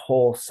 our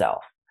whole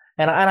self.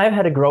 And I've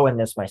had to grow in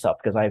this myself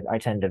because I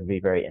tend to be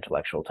a very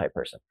intellectual type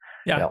person.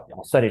 Yeah. I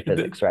studied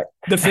physics, right?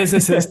 The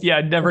physicist,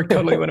 never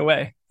totally went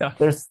away. Yeah.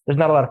 There's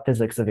not a lot of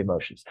physics of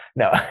emotions.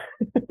 No.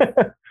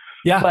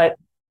 Yeah.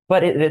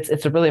 But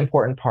it's a really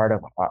important part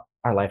of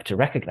our life to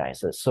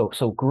recognize this.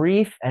 So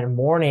grief and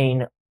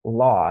mourning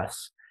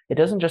loss, it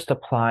doesn't just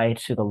apply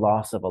to the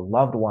loss of a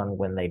loved one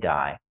when they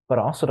die, but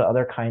also to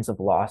other kinds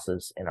of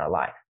losses in our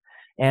life.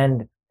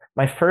 And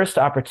my first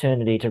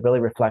opportunity to really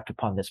reflect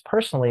upon this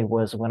personally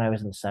was when I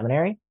was in the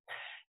seminary.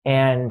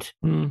 And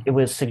it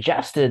was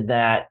suggested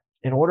that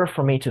in order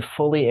for me to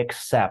fully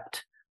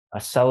accept a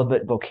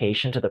celibate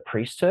vocation to the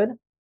priesthood,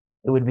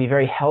 it would be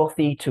very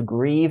healthy to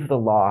grieve the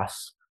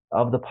loss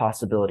of the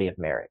possibility of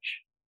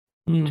marriage,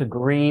 to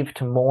grieve,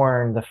 to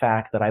mourn the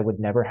fact that I would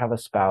never have a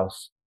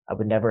spouse, I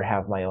would never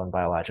have my own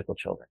biological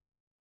children.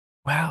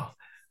 Wow.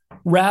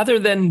 Rather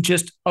than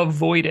just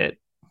avoid it,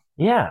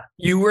 yeah,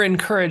 you were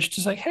encouraged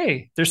to say,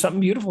 hey, there's something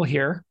beautiful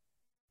here,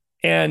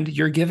 and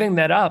you're giving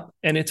that up,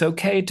 and it's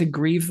okay to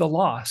grieve the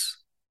loss.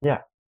 Yeah.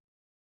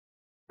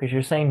 because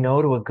you're saying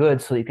no to a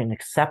good so you can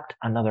accept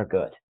another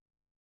good.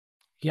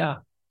 Yeah.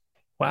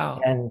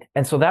 Wow.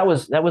 And so that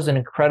was an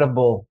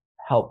incredible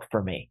help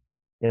for me.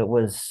 It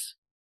was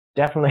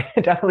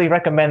definitely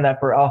recommend that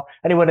for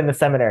anyone in the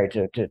seminary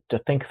to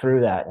think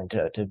through that and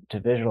to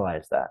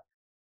visualize that.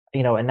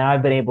 And now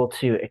I've been able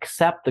to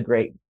accept the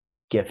great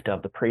gift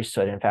of the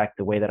priesthood. In fact,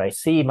 the way that I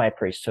see my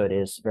priesthood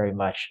is very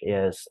much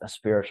as a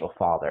spiritual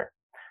father.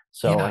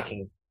 So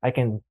Yeah. I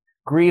can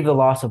grieve the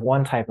loss of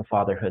one type of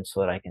fatherhood so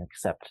that I can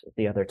accept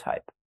the other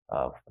type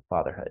of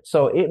fatherhood.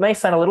 So it may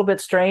sound a little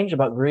bit strange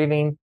about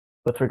grieving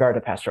with regard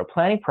to pastoral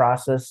planning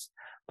process,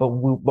 but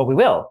we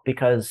will,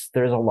 because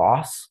there's a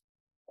loss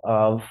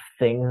of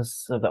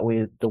things that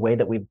the way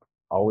that we've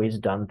always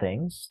done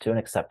things, to an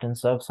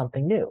acceptance of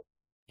something new.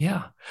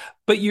 Yeah.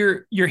 But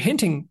you're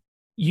hinting,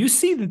 you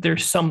see that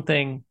there's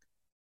something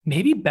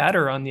maybe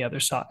better on the other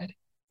side.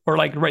 Or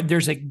like, right,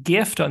 there's a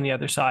gift on the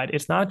other side.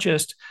 It's not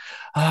just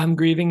I'm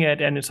grieving it,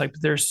 and it's like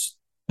the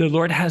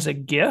Lord has a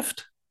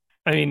gift.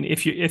 I mean,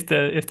 if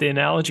the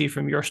analogy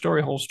from your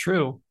story holds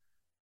true,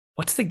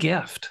 what's the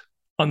gift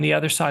on the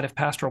other side of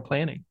pastoral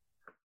planning?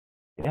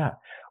 Yeah.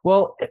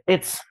 Well,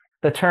 it's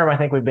the term I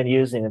think we've been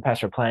using in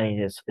pastoral planning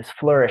is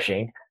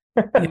flourishing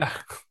Yeah.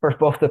 for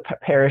both the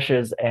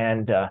parishes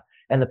and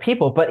the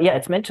people. But yeah,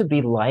 it's meant to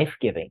be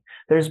life-giving.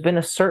 There's been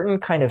a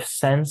certain kind of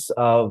sense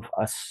of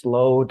a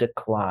slow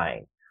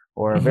decline,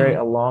 or a very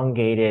Mm-hmm.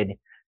 elongated,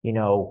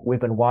 we've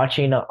been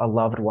watching a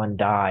loved one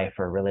die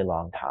for a really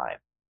long time,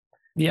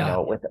 Yeah.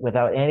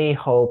 without any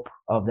hope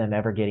of them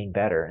ever getting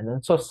better. And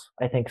then so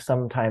I think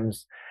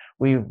sometimes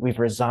we've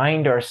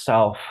resigned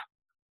ourselves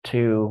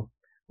to,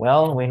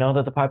 well, we know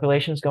that the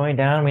population's going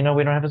down. We know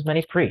we don't have as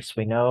many priests.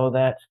 We know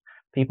that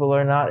people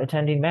are not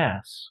attending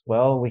mass.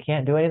 Well, we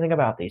can't do anything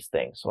about these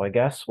things. So I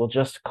guess we'll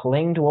just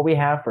cling to what we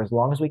have for as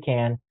long as we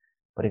can,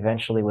 but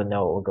eventually we'll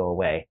know it will go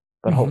away,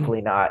 but Mm-hmm.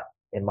 hopefully not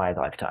in my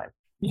lifetime.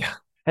 Yeah.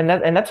 And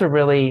that's a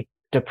really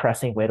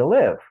depressing way to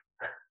live.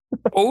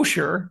 Oh,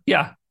 sure.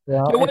 Yeah.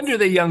 Well, No wonder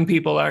the young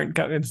people aren't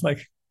coming. It's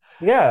like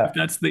yeah,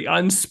 that's the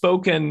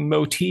unspoken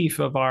motif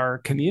of our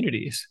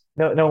communities.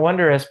 no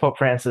wonder, as Pope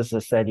Francis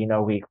has said,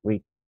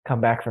 we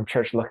come back from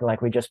church looking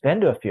like we just been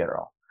to a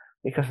funeral,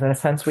 because in a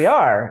sense we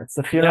are. It's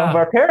the funeral of Yeah.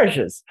 our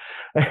parishes.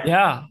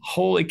 Yeah.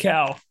 Holy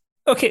cow.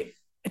 Okay.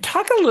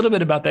 Talk a little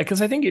bit about that,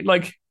 because I think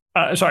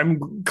sorry,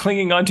 I'm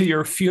clinging onto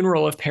your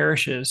funeral of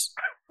parishes,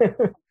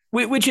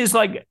 which is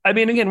like, I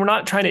mean, again, we're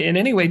not trying to in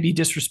any way be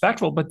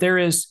disrespectful, but there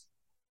is,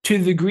 to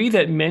the degree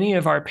that many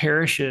of our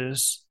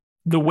parishes,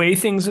 the way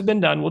things have been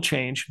done will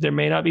change. There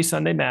may not be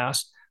Sunday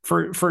Mass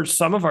for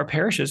some of our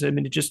parishes. I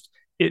mean,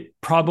 it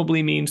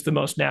probably means the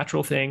most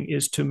natural thing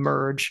is to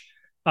merge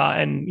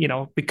and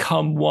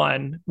become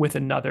one with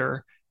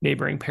another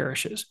neighboring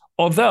parishes.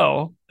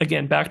 Although,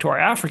 again, back to our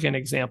African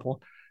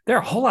example, there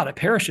are a whole lot of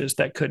parishes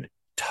that could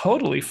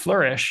totally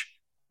flourish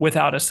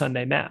without a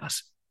Sunday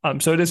Mass.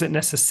 So it isn't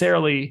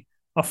necessarily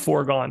a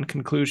foregone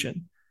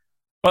conclusion.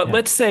 But Yeah.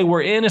 let's say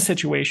we're in a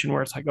situation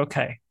where it's like,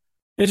 okay,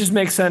 it just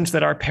makes sense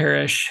that our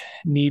parish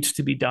needs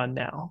to be done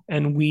now,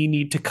 and we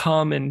need to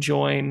come and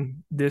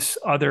join this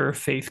other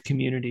faith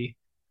community.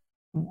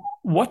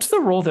 What's the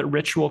role that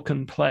ritual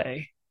can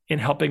play in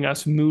helping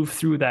us move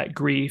through that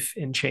grief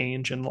and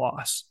change and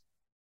loss?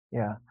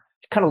 Yeah.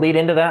 To kind of lead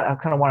into that, I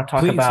kind of want to talk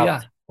Please, about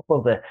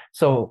yeah.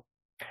 so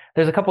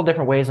there's a couple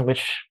different ways in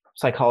which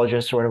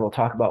psychologists or whatever will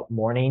talk about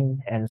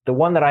mourning. And the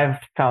one that I've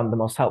found the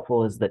most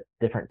helpful is the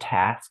different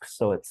tasks.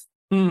 So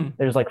Mm,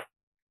 there's like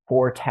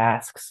 4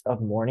 tasks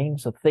of mourning.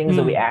 So things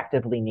that we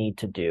actively need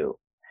to do.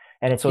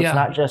 And so yeah.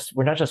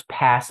 we're not just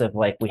passive,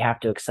 like we have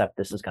to accept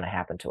this is going to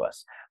happen to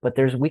us, but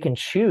we can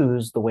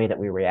choose the way that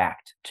we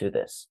react to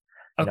this,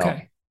 you know?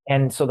 Okay.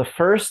 And so the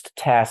first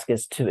task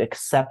is to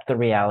accept the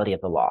reality of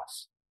the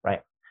loss,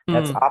 right?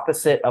 That's Mm,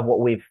 opposite of what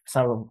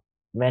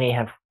many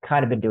have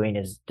kind of been doing,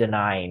 is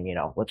denying,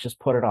 let's just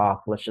put it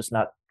off. Let's just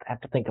not have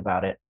to think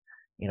about it,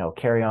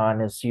 carry on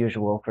as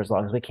usual for as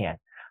long as we can.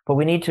 But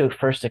we need to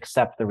first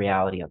accept the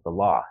reality of the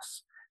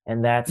loss.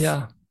 And that's,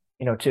 yeah.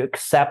 to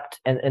accept.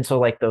 And so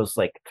like those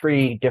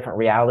 3 different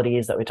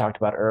realities that we talked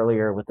about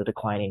earlier, with the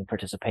declining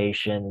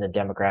participation, the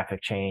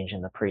demographic change,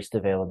 and the priest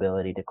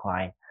availability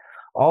decline,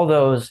 all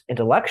those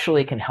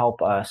intellectually can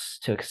help us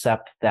to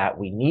accept that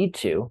we need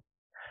to,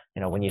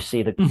 when you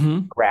see the Hmm.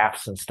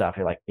 graphs and stuff,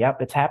 you're like,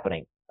 yep, it's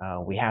happening.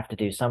 We have to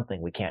do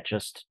something. We can't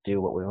just do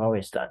what we've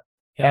always done.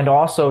 And Yeah.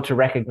 also to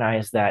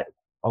recognize that,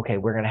 okay,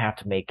 we're going to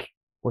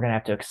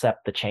have to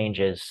accept the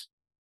changes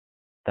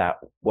that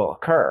will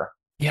occur.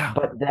 Yeah.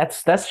 But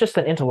that's just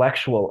an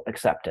intellectual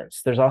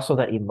acceptance. There's also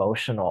that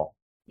emotional.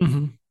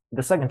 Hmm.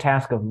 The second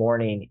task of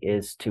mourning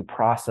is to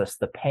process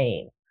the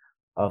pain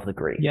of the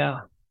grief.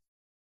 Yeah.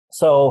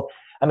 So,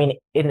 I mean,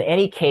 in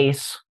any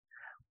case,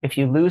 if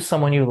you lose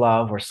someone you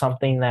love, or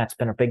something that's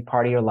been a big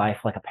part of your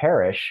life, like a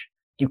parish,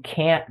 you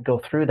can't go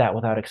through that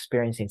without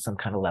experiencing some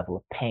kind of level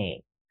of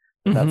pain,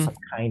 without Hmm. some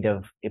kind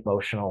of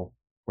emotional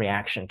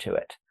reaction to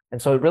it.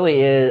 And so it really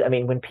is, I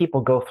mean, when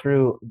people go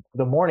through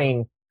the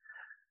mourning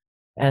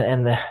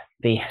and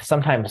the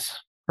sometimes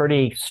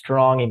pretty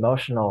strong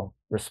emotional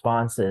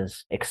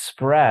responses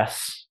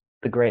express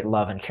the great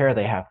love and care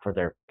they have for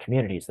their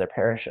communities, their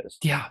parishes.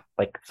 Yeah.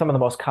 Like some of the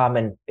most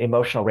common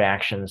emotional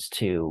reactions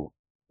to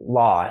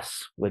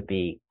loss would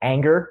be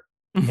anger.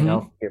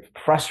 Mm-hmm. You're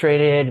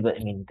frustrated, but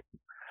I mean,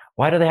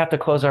 why do they have to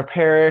close our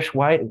parish?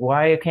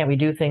 Why can't we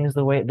do things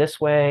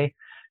this way?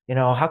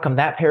 How come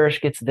that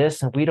parish gets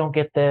this and we don't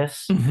get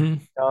this?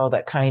 Mm-hmm.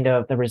 That kind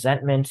of the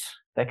resentment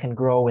that can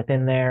grow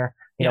within there.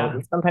 Yeah.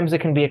 Sometimes it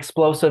can be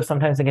explosive,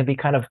 sometimes it can be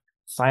kind of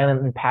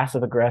silent and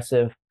passive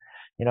aggressive.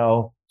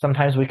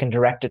 Sometimes we can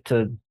direct it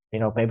to,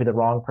 maybe the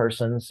wrong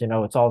persons.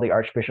 It's all the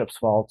archbishop's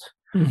fault.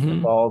 Mm-hmm.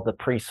 It's all the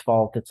priest's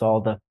fault. It's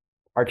all the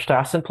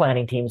archdiocesan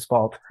planning team's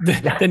fault.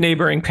 The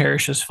neighboring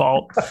parish's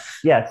fault.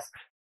 Yes.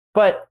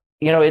 But,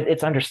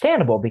 it's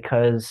understandable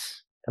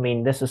because, I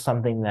mean, this is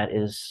something that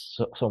is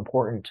so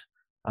important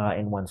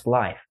in one's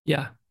life.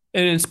 Yeah.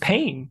 And it's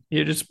pain.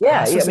 You're just Yeah.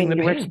 I processing mean,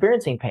 the you're pain.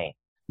 experiencing pain.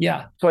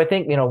 Yeah. So I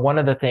think, one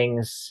of the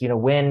things,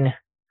 when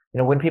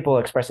people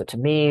express it to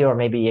me, or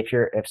maybe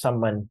if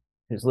someone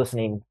who's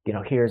listening,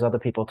 hears other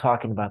people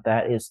talking about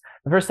that, is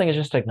the first thing is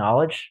just to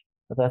acknowledge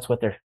that that's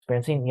what they're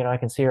experiencing. I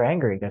can see you're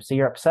angry. I can see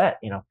you're upset.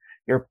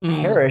 Your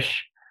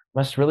parish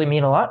must really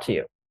mean a lot to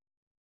you.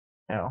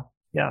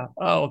 Yeah.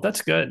 Oh,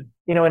 that's good.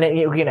 And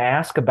you can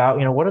ask about,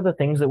 what are the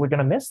things that we're going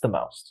to miss the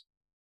most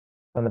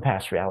from the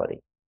past reality?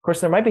 Of course,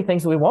 there might be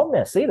things that we won't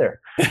miss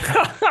either.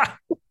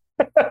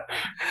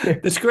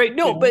 That's great.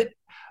 No, but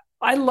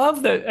I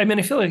love that. I mean,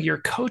 I feel like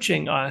you're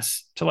coaching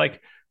us to, like,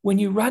 when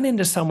you run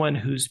into someone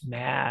who's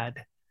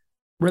mad,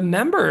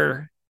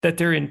 remember that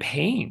they're in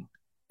pain,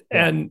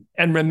 and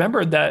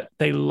remember that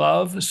they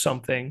love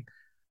something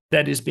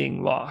that is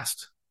being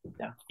lost.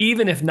 Yeah.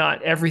 Even if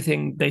not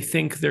everything they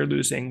think they're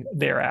losing,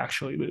 they're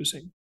actually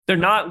losing. They're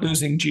not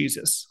losing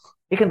Jesus.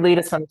 It can lead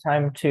us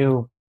sometime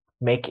to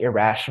make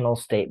irrational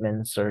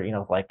statements, or,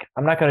 like,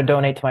 I'm not going to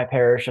donate to my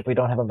parish if we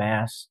don't have a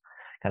mass.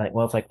 Kind of,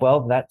 it's like,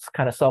 well, that's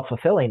kind of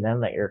self-fulfilling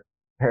then, that your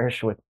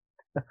parish would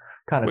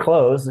kind of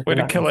close. Way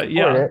to kill it,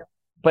 yeah.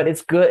 But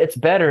it's good. It's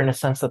better in a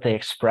sense that they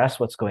express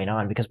what's going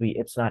on, because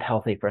it's not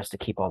healthy for us to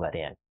keep all that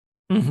in.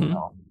 Mm-hmm.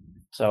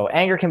 So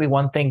anger can be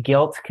one thing.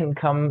 Guilt can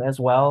come as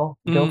well.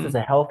 Guilt is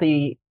a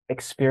healthy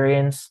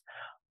experience,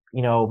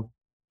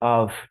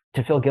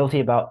 to feel guilty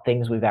about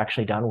things we've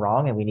actually done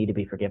wrong and we need to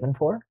be forgiven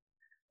for,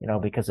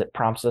 because it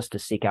prompts us to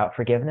seek out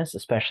forgiveness,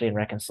 especially in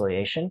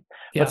reconciliation.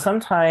 Yeah. But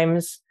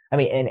sometimes, I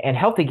mean, and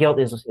healthy guilt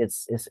is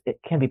it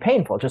can be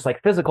painful. Just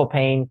like physical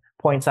pain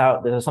points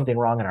out there's something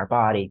wrong in our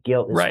body,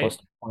 guilt is supposed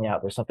to point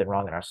out there's something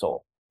wrong in our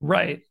soul.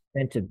 Right.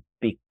 Meant to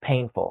be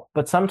painful.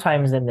 But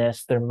sometimes in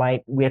this,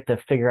 we have to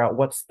figure out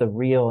what's the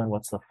real and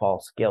what's the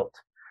false guilt.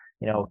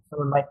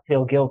 Someone might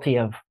feel guilty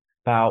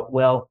about,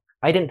 well,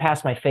 I didn't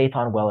pass my faith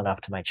on well enough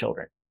to my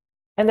children.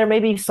 And there may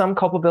be some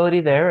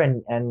culpability there,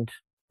 and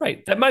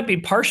right. That might be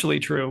partially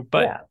true,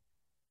 but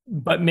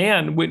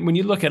man, when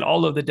you look at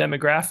all of the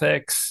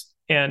demographics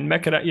and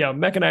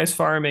mechanized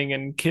farming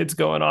and kids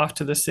going off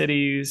to the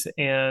cities,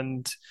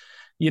 and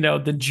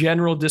the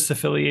general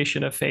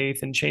disaffiliation of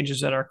faith and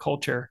changes in our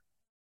culture,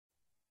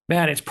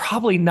 man, it's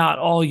probably not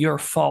all your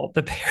fault.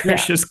 The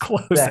parish is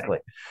closing. Exactly.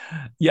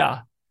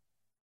 Yeah.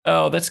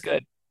 Oh, that's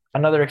good.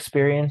 Another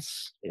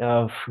experience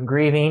of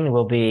grieving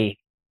will be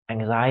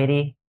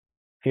anxiety,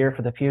 fear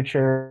for the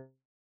future,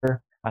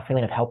 a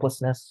feeling of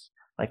helplessness,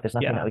 like there's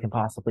nothing that we can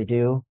possibly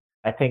do.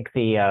 I think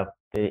the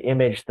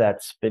image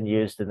that's been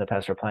used in the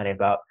pastoral planning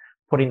about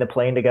putting the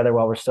plane together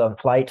while we're still in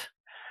flight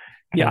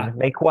can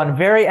make one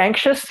very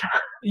anxious.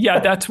 Yeah,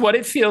 that's what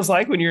it feels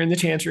like when you're in the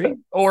chancery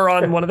or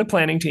on one of the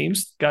planning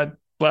teams. God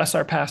bless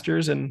our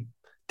pastors and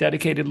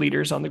dedicated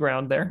leaders on the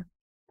ground there.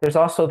 There's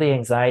also the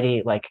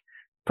anxiety, like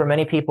for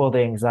many people, the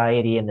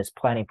anxiety in this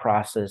planning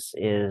process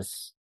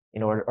is,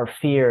 or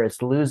fear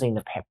is losing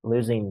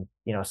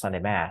Sunday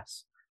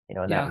Mass,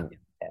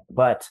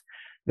 but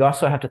you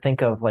also have to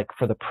think of, like,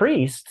 for the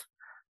priest,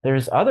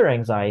 there's other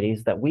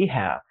anxieties that we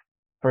have.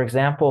 For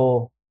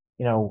example,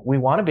 we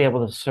want to be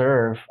able to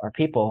serve our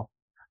people,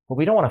 but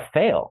we don't want to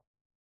fail.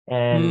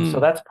 And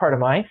so that's part of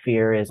my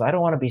fear, is I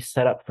don't want to be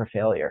set up for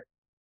failure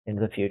in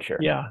the future.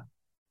 Yeah.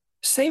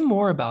 Say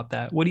more about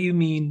that. What do you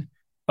mean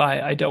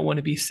by I don't want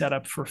to be set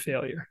up for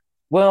failure?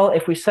 Well,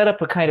 if we set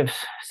up a kind of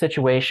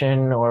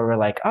situation, or we're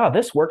like,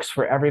 this works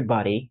for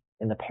everybody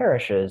in the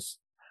parishes,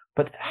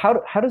 but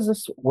how does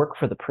this work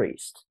for the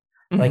priest?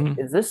 Like,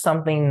 is this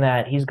something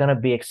that he's going to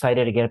be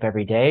excited to get up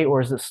every day, or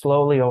is it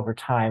slowly over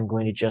time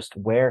going to just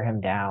wear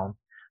him down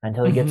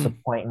until he gets to a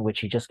point in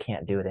which he just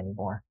can't do it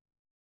anymore?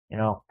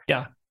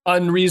 Yeah.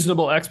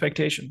 Unreasonable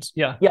expectations.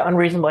 Yeah. Yeah.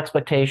 Unreasonable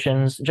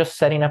expectations. Just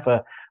setting up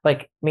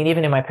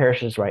even in my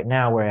parishes right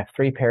now, where I have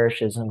 3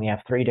 parishes and we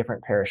have 3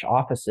 different parish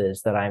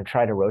offices that I'm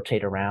trying to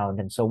rotate around.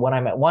 And so when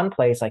I'm at one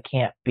place, I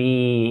can't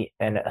be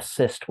and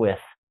assist with,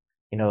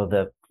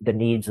 the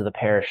needs of the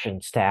parish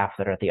and staff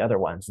that are at the other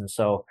ones. And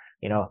so,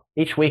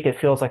 each week it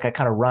feels like I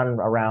kind of run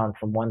around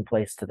from one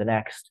place to the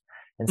next,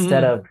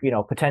 instead of,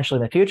 potentially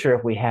in the future,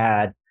 if we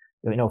had,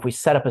 if we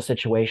set up a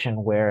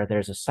situation where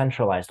there's a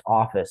centralized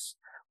office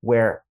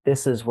where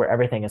this is where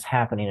everything is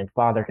happening, and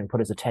Father can put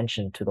his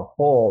attention to the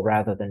whole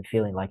rather than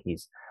feeling like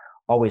he's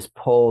always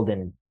pulled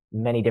in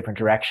many different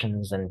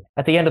directions. And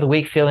at the end of the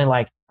week, feeling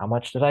like, how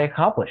much did I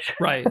accomplish?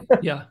 Right.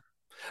 Yeah.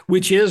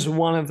 Which is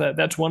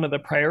that's one of the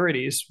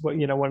priorities,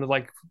 one of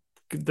like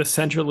the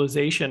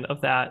centralization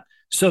of that,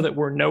 so that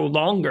we're no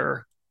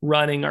longer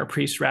running our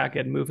priest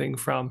racket, moving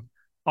from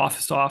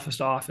office to office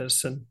to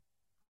office. And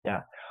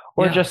yeah.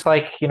 Or just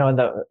like,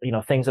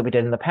 things that we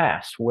did in the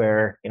past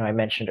where, I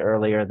mentioned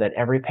earlier that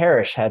every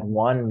parish had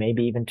one,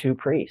 maybe even two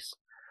priests.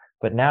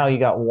 But now you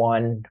got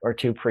one or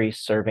two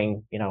priests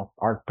serving,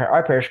 our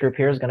parish group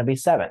here is going to be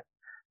 7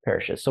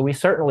 parishes. So we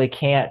certainly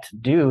can't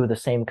do the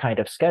same kind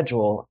of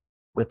schedule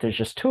with there's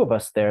just 2 of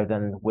us there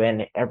than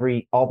when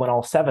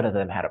all 7 of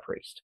them had a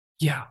priest.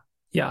 Yeah.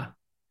 Yeah.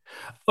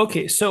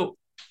 Okay. So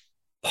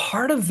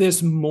part of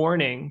this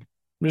mourning,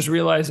 I'm just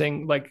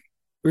realizing, like,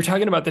 we're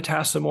talking about the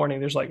tasks of mourning.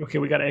 There's like, okay,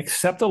 we got to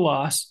accept the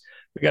loss.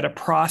 We got to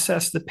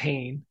process the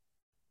pain.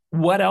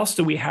 What else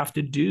do we have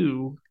to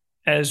do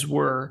as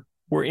we're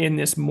in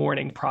this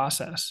mourning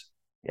process?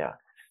 Yeah.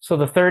 So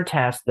the third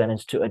task then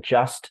is to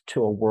adjust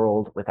to a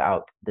world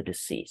without the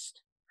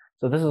deceased.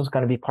 So this is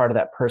going to be part of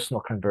that personal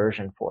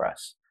conversion for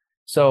us.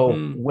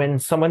 So when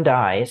someone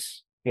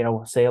dies,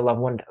 say your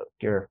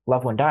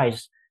loved one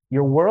dies,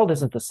 your world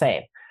isn't the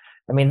same.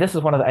 I mean, this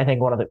is one of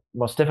the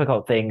most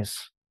difficult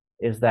things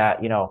is that,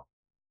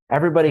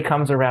 everybody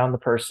comes around the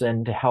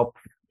person to help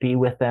be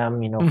with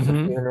them, for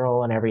the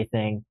funeral and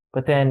everything.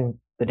 But then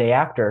the day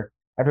after,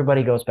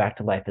 everybody goes back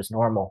to life as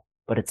normal,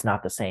 but it's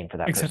not the same for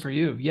that except person. for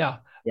you. Yeah.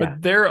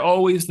 But they're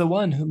always the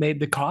one who made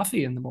the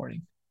coffee in the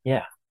morning.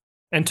 Yeah.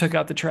 And took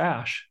out the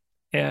trash.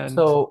 And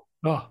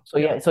we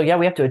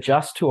have to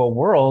adjust to a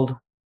world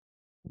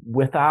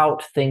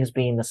without things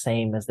being the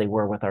same as they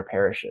were with our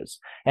parishes.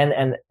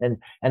 And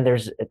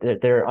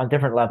they're on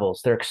different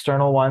levels. They're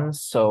external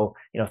ones. So,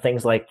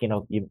 things like,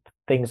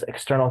 things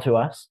external to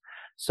us.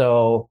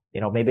 So,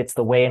 maybe it's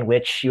the way in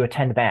which you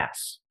attend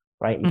Mass,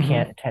 right? You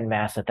can't attend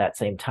Mass at that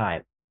same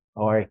time,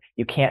 or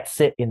you can't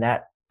sit in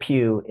that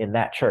pew in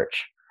that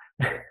church.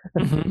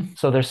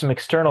 So there's some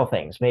external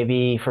things.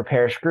 Maybe for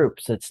parish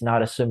groups, it's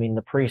not assuming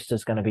the priest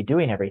is going to be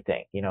doing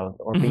everything,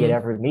 or be at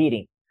every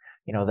meeting,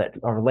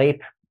 or lay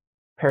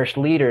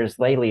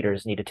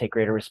leaders need to take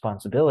greater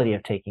responsibility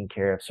of taking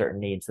care of certain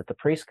needs that the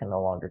priest can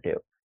no longer do.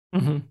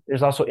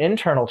 There's also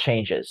internal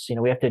changes.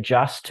 We have to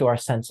adjust to our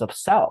sense of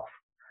self.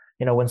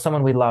 When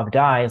someone we love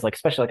dies, like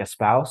especially like a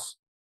spouse,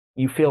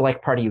 you feel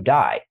like part of you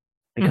died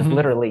because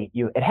literally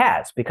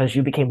because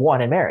you became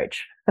one in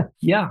marriage.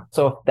 Yeah.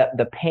 So that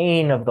the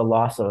pain of the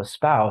loss of a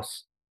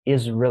spouse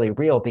is really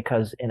real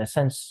because in a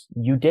sense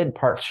you did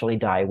partially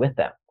die with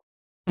them.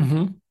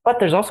 But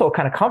there's also a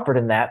kind of comfort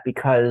in that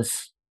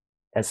because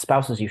as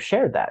spouses you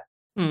shared that.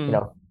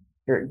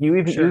 You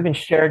even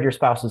shared your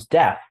spouse's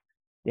death.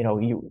 It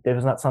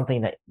was not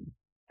something that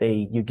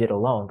you did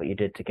alone, but you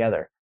did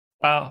together.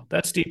 Wow,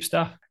 that's deep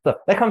stuff. So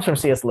that comes from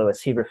C.S.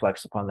 Lewis. He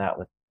reflects upon that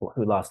with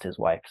who lost his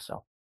wife.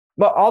 So,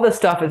 but all this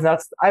stuff is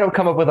not. I don't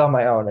come up with on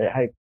my own.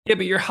 Yeah,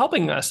 but you're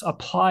helping us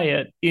apply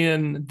it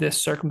in this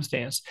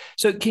circumstance.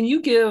 So, can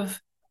you give,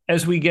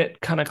 as we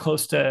get kind of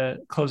close to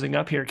closing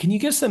up here, can you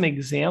give some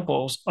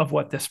examples of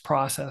what this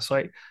process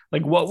like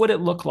what would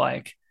it look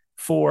like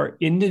for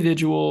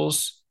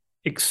individuals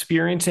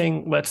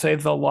experiencing, let's say,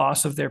 the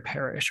loss of their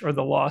parish or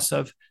the loss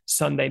of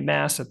Sunday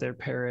Mass at their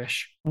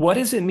parish? What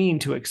does it mean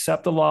to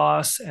accept the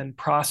loss and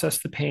process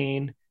the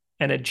pain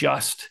and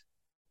adjust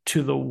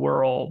to the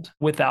world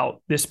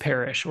without this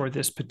parish or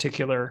this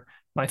particular,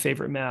 my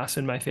favorite Mass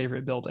in my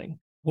favorite building?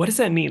 What does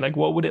that mean? Like,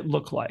 what would it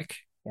look like?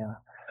 Yeah.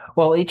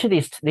 Well, each of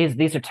these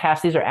are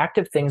tasks. These are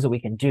active things that we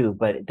can do,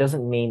 but it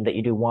doesn't mean that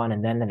you do one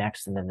and then the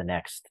next and then the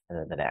next and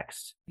then the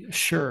next.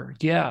 Sure.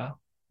 Yeah.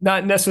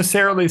 Not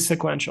necessarily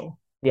sequential.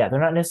 Yeah,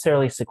 they're not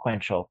necessarily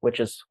sequential, which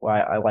is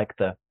why I like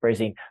the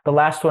phrasing. The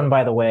last one,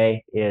 by the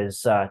way, is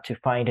to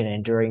find an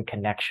enduring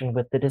connection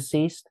with the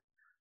deceased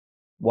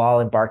while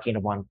embarking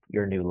upon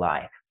your new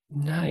life.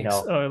 Nice.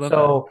 I love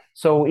that.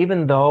 So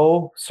even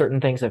though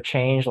certain things have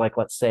changed, like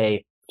let's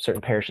say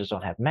certain parishes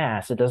don't have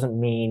Mass, it doesn't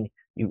mean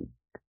you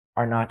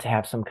are not to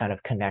have some kind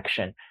of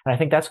connection. And I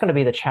think that's going to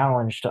be the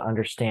challenge to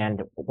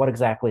understand what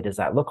exactly does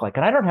that look like.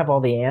 And I don't have all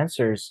the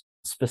answers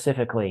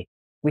specifically.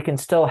 We can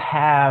still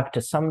have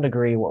to some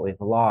degree what we've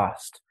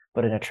lost,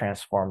 but in a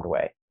transformed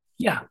way.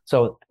 Yeah.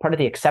 So part of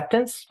the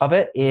acceptance of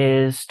it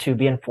is to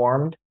be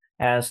informed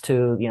as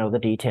to, the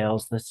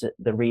details,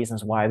 the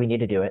reasons why we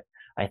need to do it.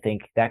 I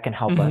think that can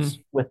help us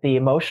with the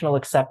emotional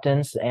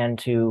acceptance and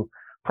to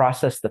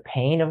process the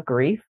pain of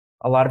grief.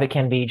 A lot of it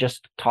can be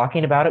just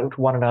talking about it with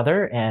one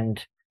another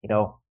and,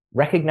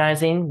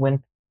 recognizing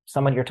when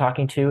someone you're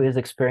talking to is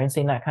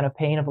experiencing that kind of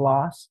pain of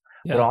loss,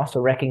 but also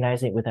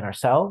recognizing it within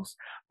ourselves.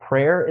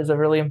 Prayer is a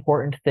really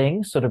important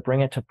thing. So to bring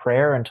it to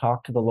prayer and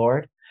talk to the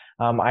Lord,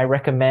 I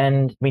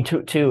recommend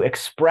to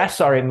express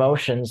our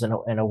emotions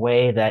in a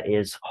way that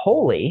is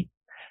holy,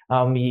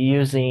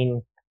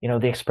 using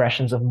the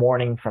expressions of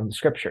mourning from the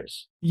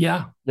scriptures.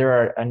 Yeah,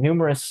 there are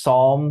numerous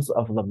psalms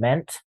of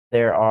lament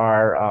There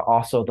are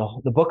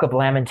also the Book of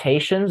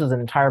Lamentations is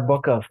an entire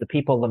book of the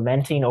people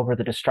lamenting over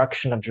the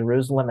destruction of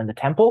Jerusalem and the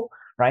temple,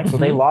 right? So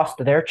they lost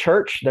their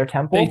church, their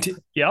temple.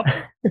 Yep.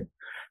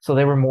 So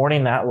they were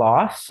mourning that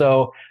loss.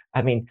 So,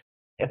 I mean,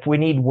 if we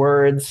need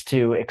words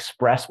to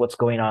express what's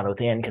going on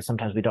within, because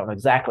sometimes we don't know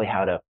exactly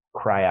how to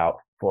cry out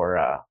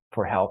for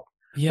help.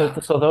 Yeah.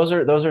 So those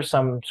are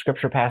some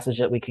scripture passage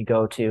that we could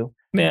go to.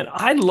 Man,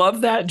 I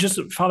love that.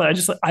 Father,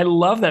 I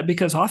love that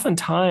because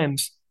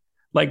oftentimes,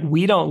 like,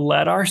 we don't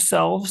let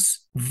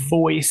ourselves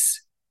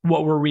voice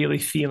what we're really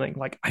feeling.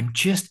 Like, I'm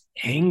just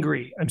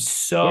angry. I'm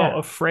so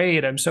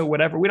afraid. I'm so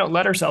whatever. We don't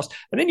let ourselves.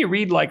 And then you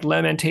read like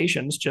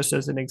Lamentations, just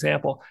as an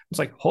example. It's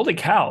like, holy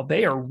cow,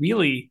 they are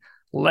really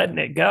letting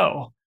it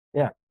go.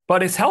 Yeah.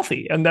 But it's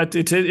healthy. And that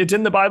it's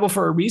in the Bible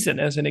for a reason,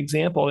 as an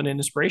example and an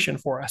inspiration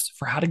for us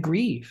for how to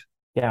grieve.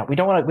 Yeah. We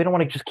don't want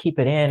to just keep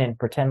it in and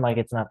pretend like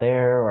it's not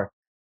there, or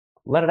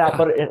let it out,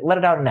 but let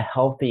it out in a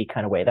healthy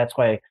kind of way. That's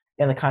why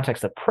in the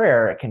context of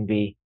prayer, it can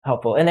be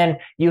helpful. And then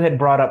you had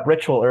brought up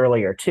ritual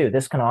earlier too.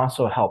 This can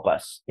also help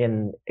us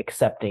in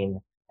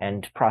accepting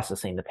and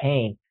processing the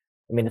pain.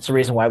 I mean, it's the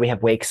reason why we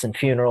have wakes and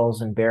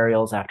funerals and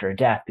burials after a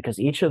death, because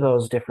each of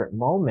those different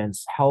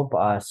moments help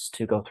us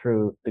to go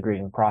through the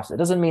grieving process. It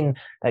doesn't mean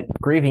that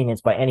grieving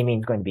is by any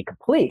means going to be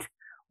complete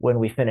when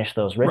we finish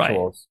those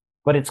rituals,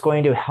 but it's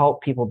going to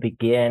help people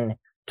begin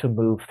to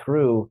move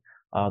through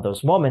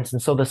those moments.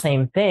 And so the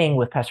same thing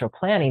with pastoral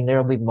planning,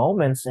 there will be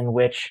moments in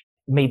which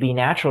it may be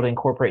natural to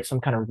incorporate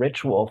some kind of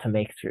ritual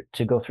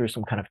to go through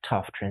some kind of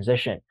tough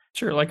transition.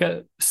 Sure, like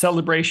a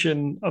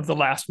celebration of the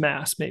last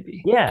Mass,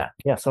 maybe. Yeah,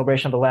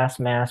 celebration of the last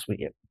Mass.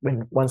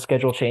 When one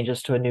schedule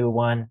changes to a new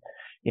one,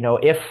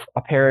 if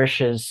a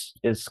parish is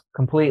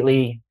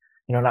completely,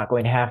 not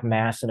going to have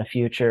Mass in the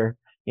future,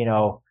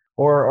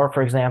 or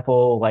for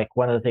example, like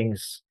one of the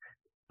things,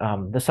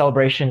 the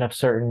celebration of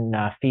certain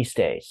feast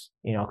days,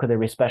 could there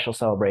be special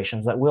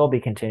celebrations that will be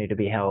continued to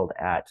be held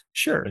at,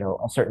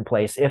 a certain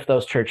place if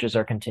those churches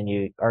are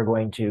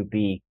going to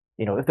be,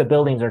 if the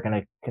buildings are going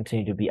to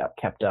continue to be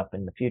kept up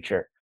in the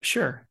future.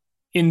 Sure.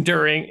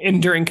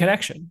 Enduring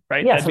connection,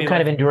 right? Yeah, some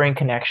kind of enduring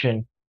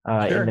connection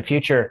in the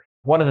future.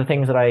 One of the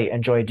things that I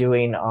enjoy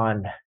doing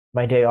on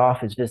my day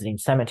off is visiting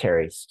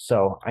cemeteries.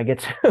 So I get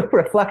to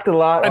reflect a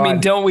lot. I mean,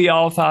 don't we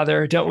all,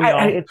 Father? Don't we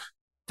all?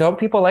 Don't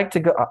people like to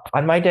go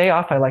on my day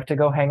off? I like to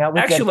go hang out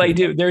with Actually, I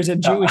do. There's a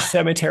Jewish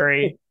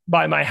cemetery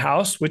by my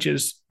house, which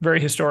is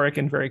very historic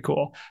and very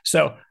cool.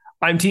 So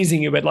I'm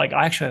teasing you, but like,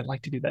 I'd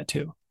like to do that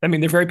too. I mean,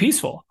 they're very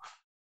peaceful.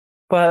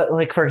 But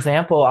like, for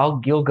example, I'll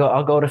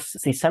go to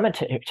see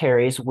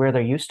cemeteries where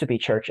there used to be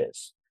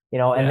churches,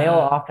 and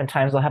they'll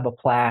have a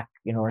plaque,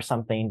 or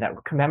something that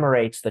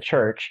commemorates the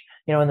church,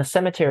 and the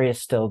cemetery is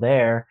still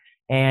there,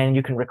 and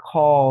you can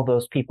recall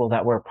those people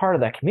that were part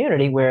of that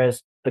community,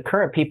 whereas the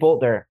current people,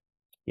 their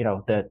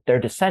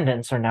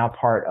descendants are now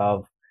part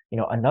of,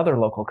 another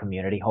local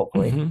community,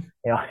 hopefully,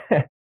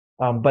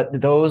 but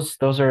those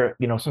are,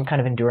 some kind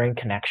of enduring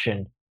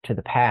connection to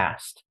the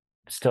past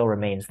still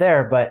remains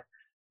there. But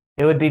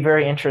it would be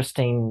very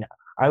interesting.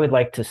 I would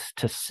like to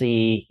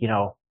see,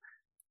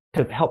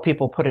 to help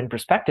people put it in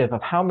perspective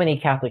of how many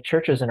Catholic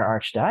churches in our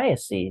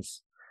archdiocese,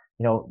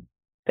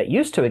 that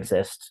used to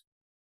exist,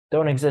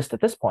 don't exist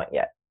at this point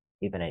yet,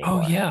 even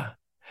anymore. Oh, yeah.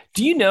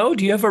 Do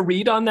you have a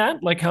read on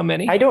that? Like how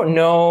many? I don't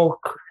know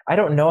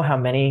how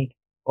many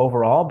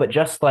overall, but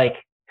just like,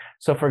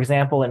 so for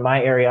example, in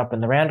my area, up in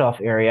the Randolph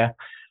area,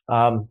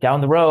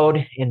 down the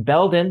road in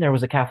Belden, there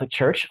was a Catholic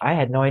church. I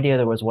had no idea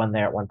there was one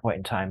there at one point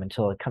in time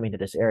until coming to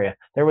this area.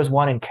 There was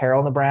one in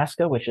Carroll,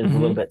 Nebraska, which is a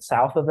little bit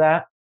south of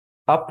that.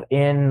 Up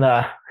in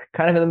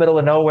kind of in the middle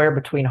of nowhere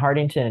between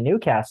Hardington and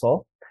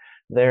Newcastle,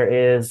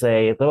 there is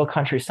a little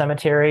country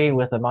cemetery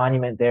with a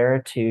monument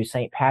there to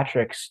St.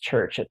 Patrick's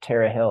Church at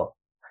Tara Hill.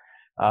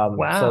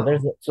 Wow.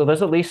 So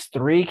there's at least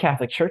 3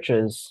 Catholic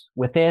churches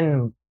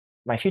within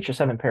my Future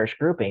 7 parish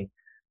grouping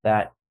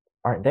that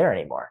aren't there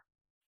anymore.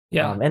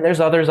 Yeah. And there's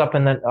others up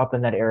in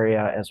that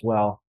area as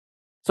well.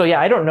 So yeah,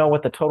 I don't know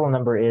what the total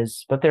number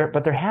is, but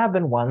there have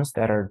been ones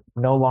that are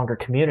no longer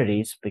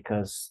communities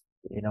because,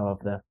 of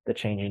the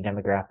changing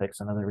demographics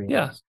and other reasons.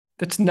 Yeah.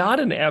 That's not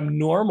an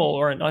abnormal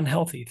or an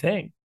unhealthy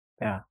thing.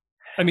 Yeah.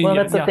 I mean, well,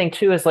 that's the thing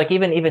too, is like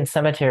even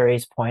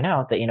cemeteries point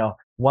out that,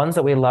 ones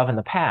that we love in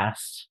the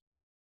past,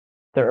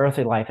 their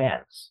earthly life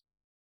ends.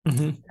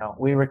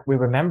 We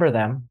remember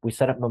them. We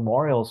set up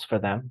memorials for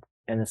them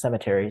in the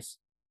cemeteries,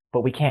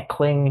 but we can't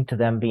cling to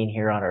them being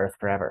here on earth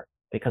forever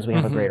because we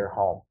have a greater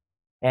home.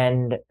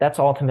 And that's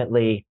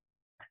ultimately,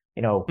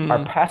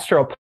 our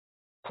pastoral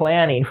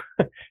planning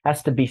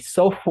has to be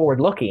so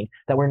forward looking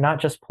that we're not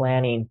just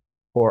planning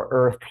for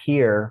earth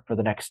here for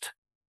the next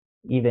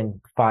even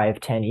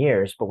 5-10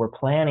 years, but we're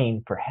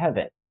planning for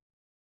heaven,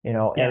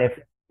 and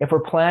if we're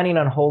planning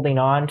on holding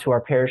on to our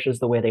parishes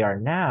the way they are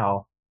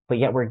now, but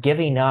yet we're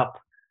giving up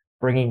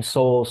bringing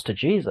souls to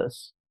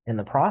Jesus in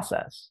the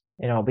process,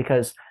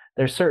 because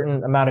there's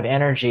certain amount of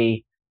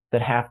energy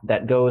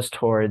that goes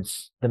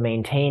towards the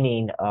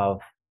maintaining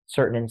of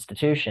certain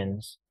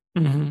institutions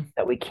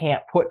that we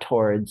can't put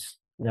towards,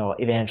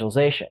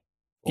 evangelization.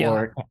 Yeah.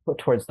 or put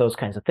towards those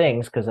kinds of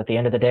things. Because at the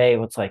end of the day,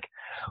 it's like,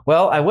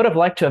 well, I would have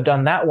liked to have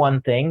done that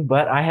one thing,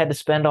 but I had to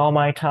spend all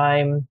my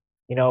time,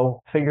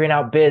 figuring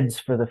out bids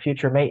for the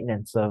future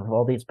maintenance of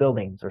all these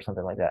buildings or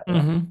something like that.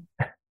 Hmm.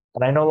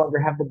 And I no longer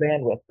have the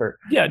bandwidth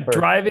Yeah. for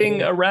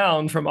Driving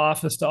around from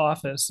office to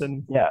office.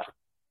 And yeah.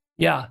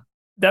 yeah,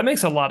 that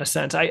makes a lot of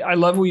sense. I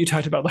love what you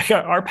talked about. Like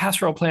our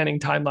pastoral planning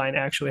timeline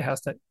actually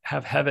has to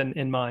have heaven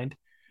in mind.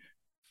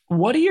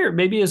 What are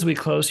maybe as we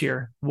close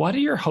here, what are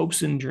your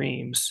hopes and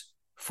dreams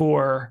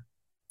for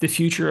the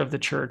future of the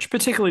church?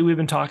 Particularly, we've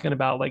been talking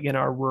about like in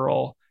our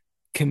rural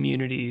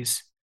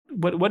communities.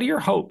 What are your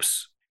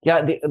hopes?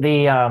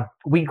 Yeah,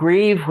 we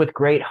grieve with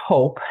great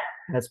hope,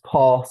 as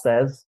Paul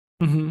says.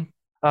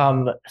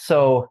 Mm-hmm.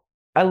 So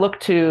I look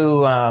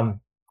to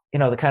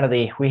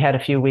we had a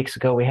few weeks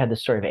ago, we had the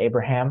story of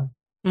Abraham,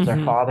 who's our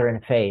Mm-hmm. father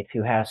in faith,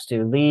 who has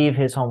to leave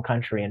his home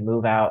country and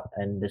move out,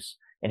 and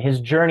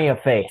his journey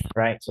of faith,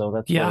 right? So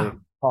that's what Yeah, we're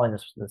calling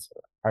this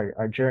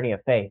our journey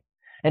of faith.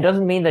 It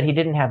doesn't mean that he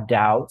didn't have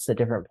doubts at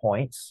different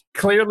points.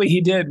 clearly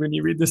he did when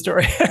you read the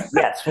story.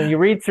 Yes, when you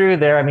read through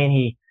there, I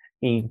mean,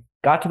 he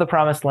got to the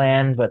promised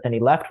land, but then he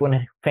left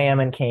when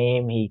famine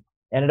came. He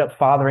ended up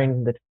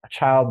fathering a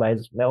child by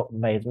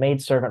his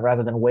maidservant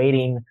rather than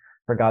waiting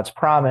for God's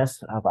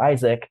promise of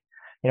Isaac.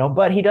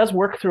 But he does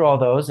work through all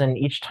those, and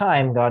each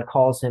time God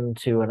calls him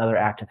to another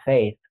act of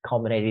faith,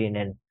 culminating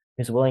in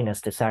his willingness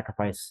to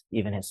sacrifice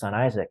even his son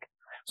Isaac.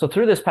 So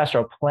through this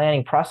pastoral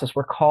planning process,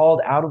 we're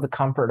called out of the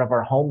comfort of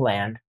our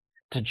homeland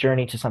to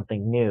journey to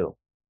something new.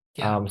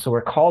 Yeah. So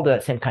we're called to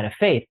that same kind of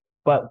faith,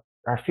 but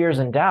our fears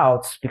and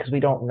doubts, because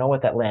we don't know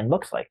what that land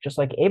looks like. Just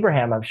like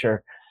Abraham, I'm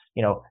sure,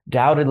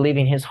 doubted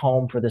leaving his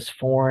home for this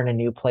foreign and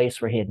new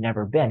place where he had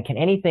never been. Can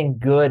anything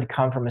good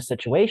come from a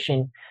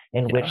situation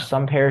in which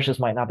some parishes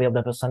might not be able to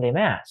have a Sunday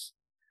Mass?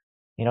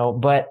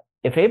 But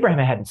if Abraham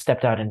hadn't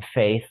stepped out in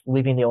faith,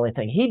 leaving the only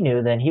thing he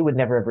knew, then he would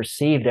never have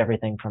received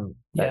everything from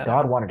that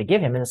God wanted to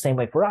give him. In the same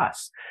way for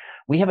us,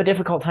 we have a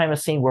difficult time of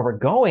seeing where we're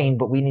going,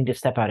 but we need to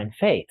step out in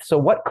faith. So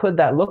what could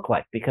that look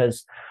like?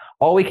 Because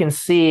all we can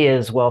see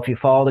is, well, if you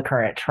follow the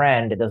current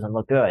trend, it doesn't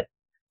look good.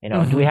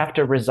 Do we have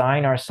to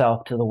resign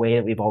ourselves to the way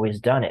that we've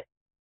always done it?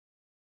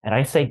 And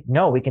I say,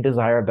 no, we can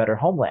desire a better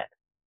homeland.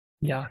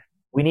 Yeah.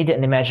 We need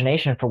an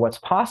imagination for what's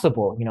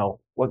possible,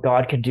 what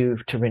God could do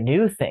to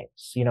renew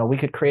things. We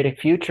could create a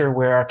future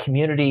where our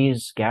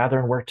communities gather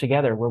and work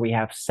together, where we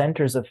have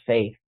centers of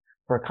faith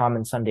for a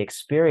common Sunday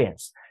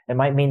experience. It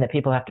might mean that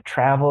people have to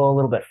travel a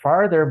little bit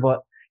farther, but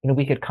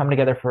we could come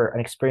together for an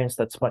experience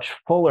that's much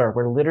fuller,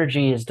 where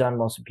liturgy is done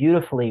most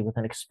beautifully with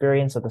an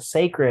experience of the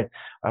sacred,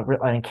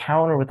 an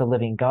encounter with the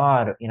living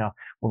God, where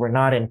we're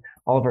not in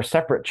all of our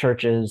separate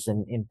churches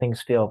and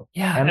things feel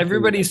empty.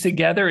 Everybody's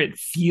together. It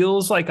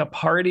feels like a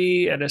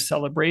party and a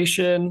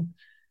celebration.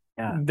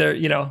 Yeah.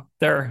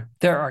 There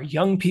are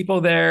young people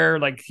there.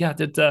 Like, yeah,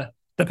 the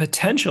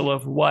potential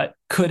of what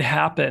could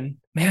happen.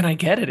 Man, I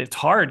get it. It's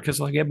hard because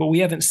but we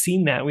haven't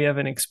seen that. We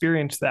haven't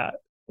experienced that.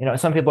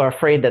 Some people are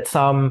afraid that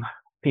some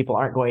people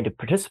aren't going to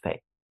participate.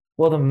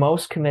 Well, the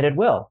most committed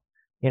will,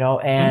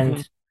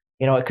 and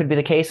it could be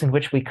the case in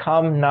which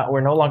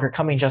we're no longer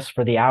coming just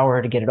for the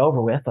hour to get it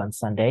over with on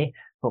Sunday,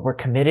 but we're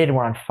committed,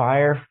 we're on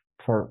fire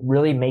for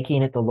really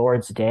making it the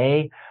Lord's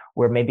day,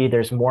 where maybe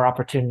there's more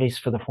opportunities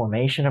for the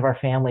formation of our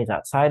families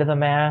outside of the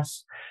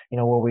Mass,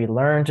 where we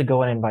learn to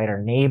go and invite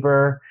our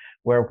neighbor,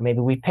 where maybe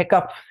we pick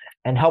up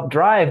and help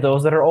drive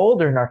those that are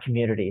older in our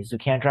communities who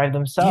can't drive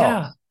themselves.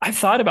 Yeah, I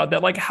thought about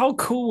that. Like, how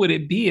cool would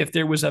it be if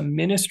there was a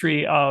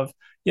ministry of,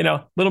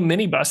 little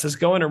minibuses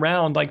going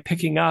around, like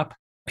picking up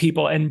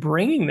people and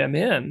bringing them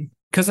in?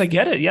 Because I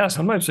get it. Yeah,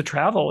 sometimes the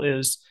travel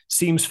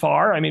seems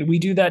far. I mean, we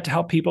do that to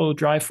help people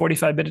drive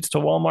 45 minutes to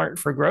Walmart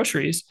for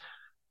groceries.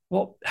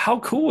 Well, how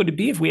cool would it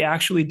be if we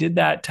actually did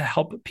that to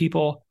help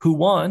people who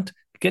want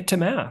get to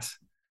Mass?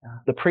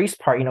 The priest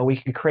part, we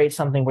could create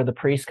something where the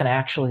priest can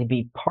actually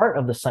be part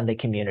of the Sunday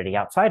community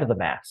outside of the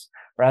Mass,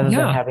 rather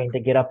than having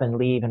to get up and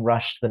leave and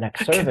rush to the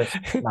next service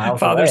miles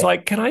Father's away.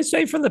 like, can I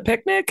stay for the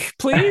picnic,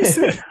 please?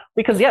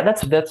 Because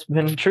that's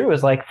been true.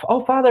 Is like,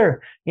 oh,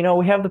 Father, we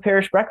have the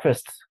parish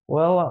breakfast.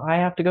 Well, I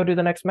have to go do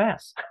the next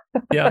Mass.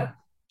 Yeah,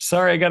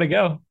 sorry, I gotta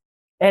go.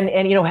 And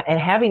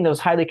having those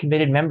highly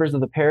committed members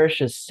of the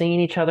parishes seeing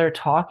each other,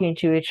 talking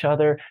to each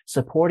other,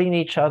 supporting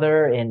each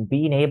other, and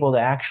being able to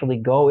actually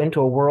go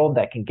into a world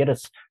that can get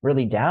us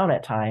really down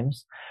at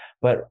times,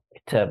 but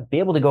to be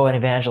able to go and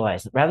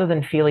evangelize rather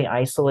than feeling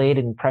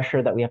isolated and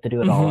pressure that we have to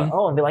do it all on our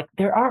own. Be like,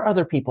 there are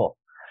other people,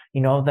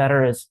 that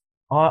are as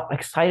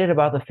excited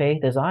about the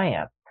faith as I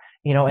am,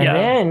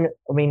 then,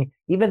 I mean,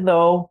 even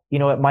though,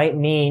 it might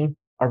mean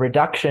a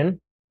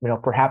reduction,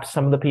 perhaps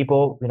some of the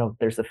people,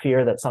 there's the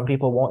fear that some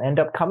people won't end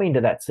up coming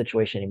to that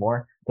situation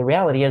anymore. The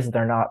reality is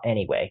they're not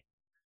anyway,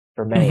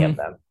 for many of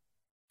them.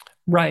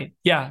 Right.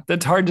 Yeah.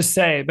 That's hard to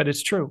say, but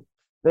it's true.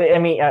 I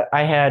mean,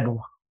 I had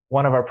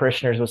one of our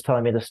parishioners was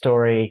telling me the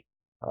story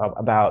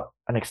about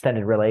an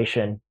extended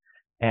relation,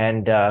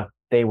 and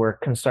they were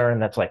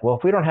concerned. That's like, well,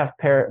 if we don't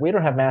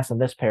have Mass in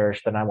this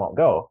parish, then I won't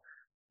go.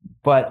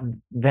 But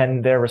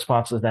then their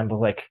response was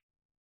like,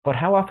 but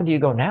how often do you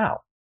go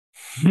now?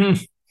 You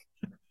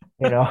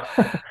know,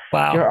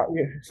 Wow.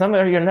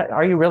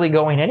 are you really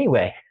going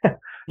anyway?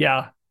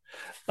 Yeah.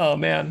 Oh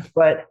man.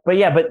 But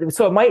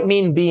so it might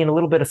mean being a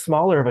little bit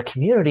smaller of a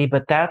community,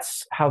 but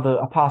that's how the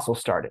apostles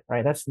started,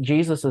 right? That's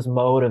Jesus's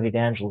mode of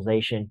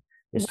evangelization,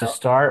 is to Well,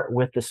 start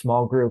with the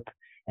small group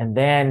and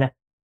then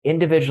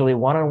individually,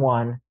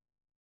 one-on-one,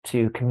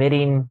 to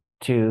committing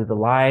to the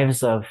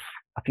lives of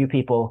a few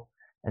people,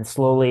 and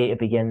slowly it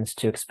begins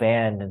to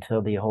expand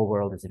until the whole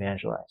world is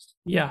evangelized.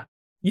 yeah.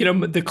 You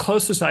know, the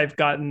closest I've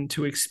gotten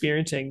to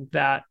experiencing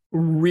that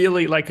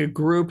really like a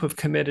group of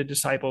committed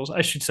disciples,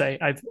 I should say,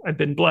 I've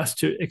been blessed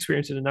to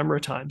experience it a number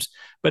of times,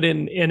 but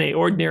in a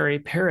ordinary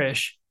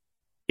parish,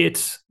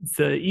 it's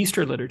the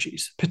Easter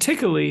liturgies,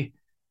 particularly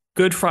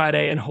Good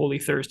Friday and Holy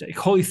Thursday.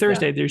 Holy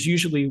Thursday, Yeah. there's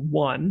usually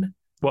one,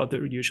 well,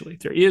 there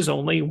is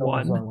only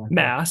one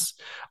mass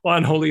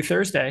on Holy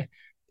Thursday.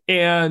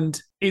 And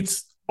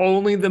it's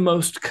only the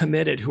most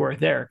committed who are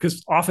there,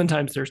 because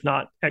oftentimes there's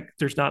not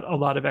a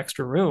lot of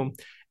extra room.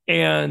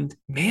 And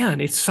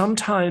man, it's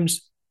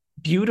sometimes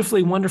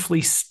beautifully,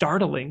 wonderfully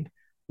startling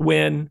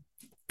when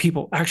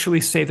people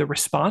actually say the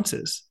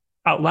responses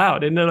out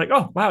loud, and they're like,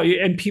 oh wow,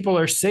 and people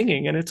are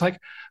singing, and it's like,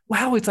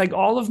 wow, it's like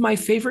all of my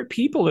favorite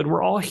people, and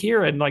we're all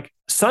here. And like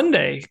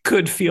Sunday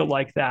could feel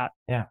like that.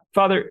 Yeah.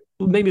 Father,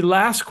 maybe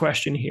last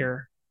question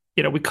here.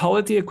 You know, we call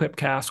it the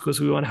Equipcast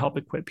because we want to help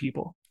equip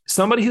people.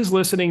 Somebody who's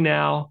listening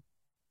now,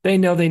 they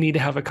know they need to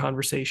have a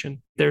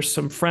conversation. There's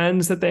some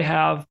friends that they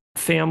have,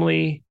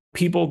 family,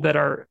 people that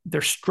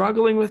they're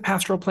struggling with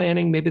pastoral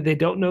planning. Maybe they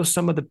don't know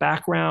some of the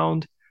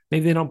background.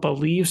 Maybe they don't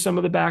believe some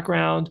of the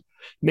background.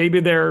 Maybe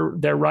they're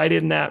right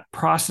in that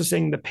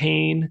processing the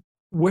pain.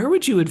 Where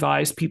would you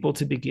advise people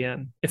to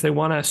begin if they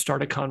want to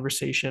start a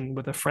conversation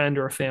with a friend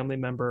or a family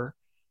member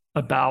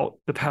about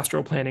the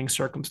pastoral planning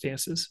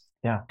circumstances?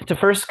 Yeah. To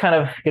first kind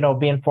of,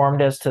 be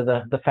informed as to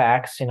the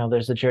facts,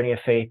 there's the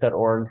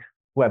journeyoffaith.org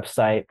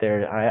website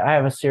there. I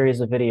have a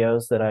series of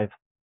videos that I've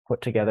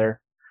put together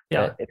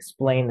that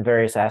explain the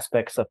various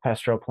aspects of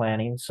pastoral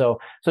planning. So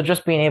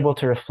just being able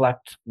to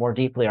reflect more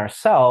deeply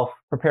ourselves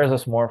prepares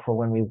us more for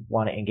when we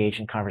want to engage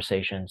in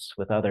conversations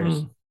with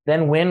others.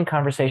 Then when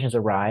conversations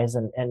arise,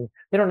 and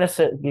they don't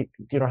necessarily,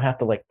 you don't have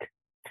to like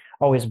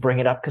always bring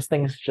it up because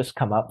things just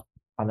come up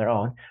on their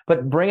own,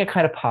 but bring a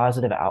kind of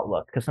positive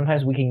outlook, because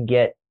sometimes we can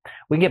get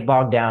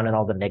bogged down in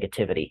all the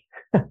negativity.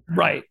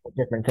 Right.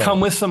 Different things. Come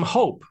with some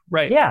hope.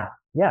 Right. Yeah.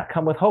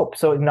 Come with hope.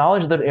 So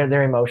acknowledge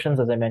their emotions,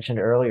 as I mentioned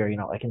earlier.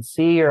 I can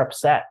see you're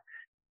upset.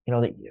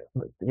 That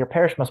your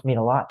parish must mean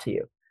a lot to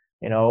you.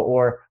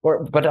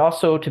 But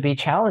also to be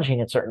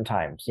challenging at certain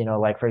times.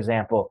 Like for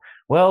example,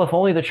 well, if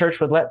only the church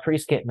would let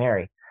priests get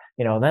married,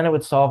 then it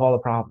would solve all the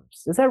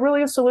problems. Is that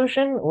really a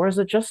solution, or is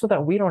it just so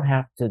that we don't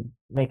have to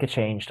make a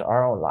change to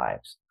our own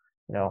lives?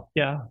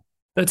 Yeah.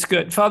 That's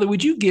good. Father,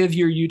 would you give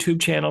your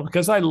YouTube channel?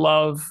 Because I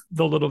love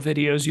the little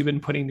videos you've been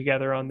putting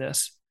together on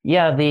this.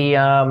 Yeah, the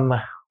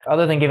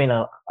other than giving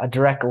a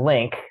direct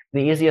link,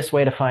 the easiest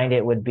way to find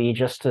it would be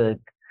just to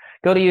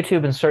go to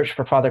YouTube and search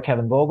for Father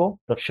Kevin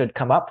Vogel. It should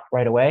come up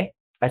right away.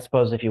 I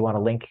suppose if you want a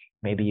link,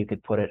 maybe you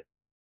could put it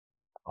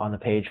on the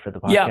page for the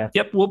podcast. Yeah,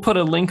 yep. We'll put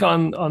a link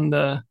on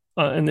the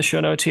in the show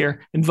notes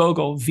here. And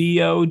Vogel,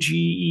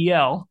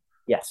 Vogel.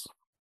 Yes.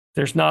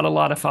 There's not a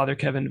lot of Father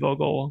Kevin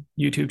Vogel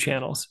YouTube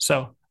channels,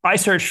 so I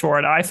searched for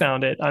it. I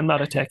found it. I'm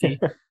not a techie.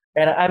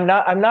 And I'm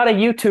not a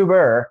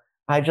YouTuber.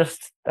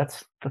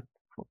 That's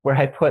where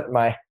I put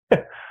my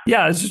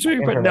yeah, it's just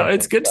but no,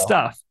 it's good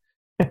stuff.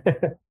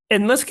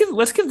 And let's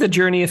give the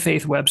Journey of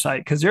Faith website,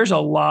 because there's a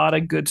lot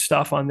of good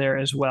stuff on there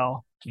as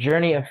well.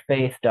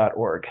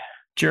 Journeyoffaith.org.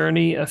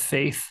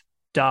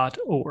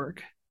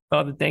 Journeyoffaith.org.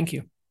 Father, thank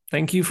you.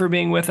 Thank you for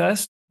being with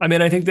us. I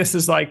mean, I think this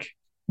is like,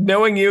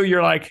 knowing you,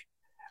 you're like,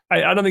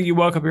 I don't think you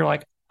woke up, you're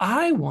like,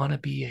 I want to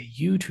be a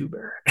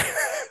YouTuber.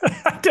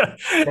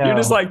 You're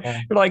just like,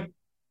 you're like,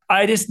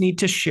 I just need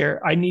to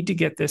share. I need to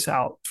get this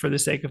out for the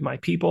sake of my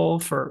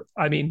people.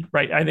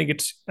 Right. I think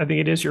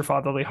it is your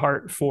fatherly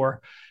heart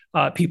for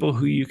people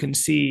who you can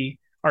see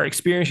are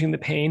experiencing the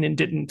pain and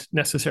didn't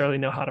necessarily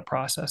know how to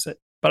process it.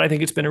 But I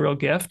think it's been a real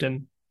gift,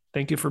 and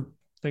thanks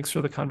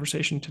for the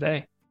conversation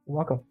today. You're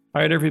welcome.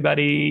 All right,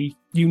 everybody,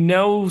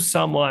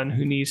 someone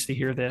who needs to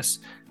hear this,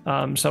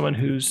 someone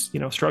who's,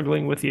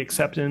 struggling with the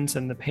acceptance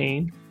and the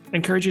pain. I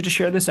encourage you to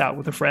share this out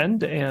with a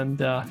friend and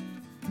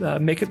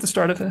make it the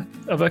start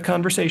of a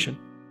conversation.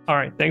 All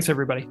right. Thanks,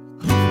 everybody.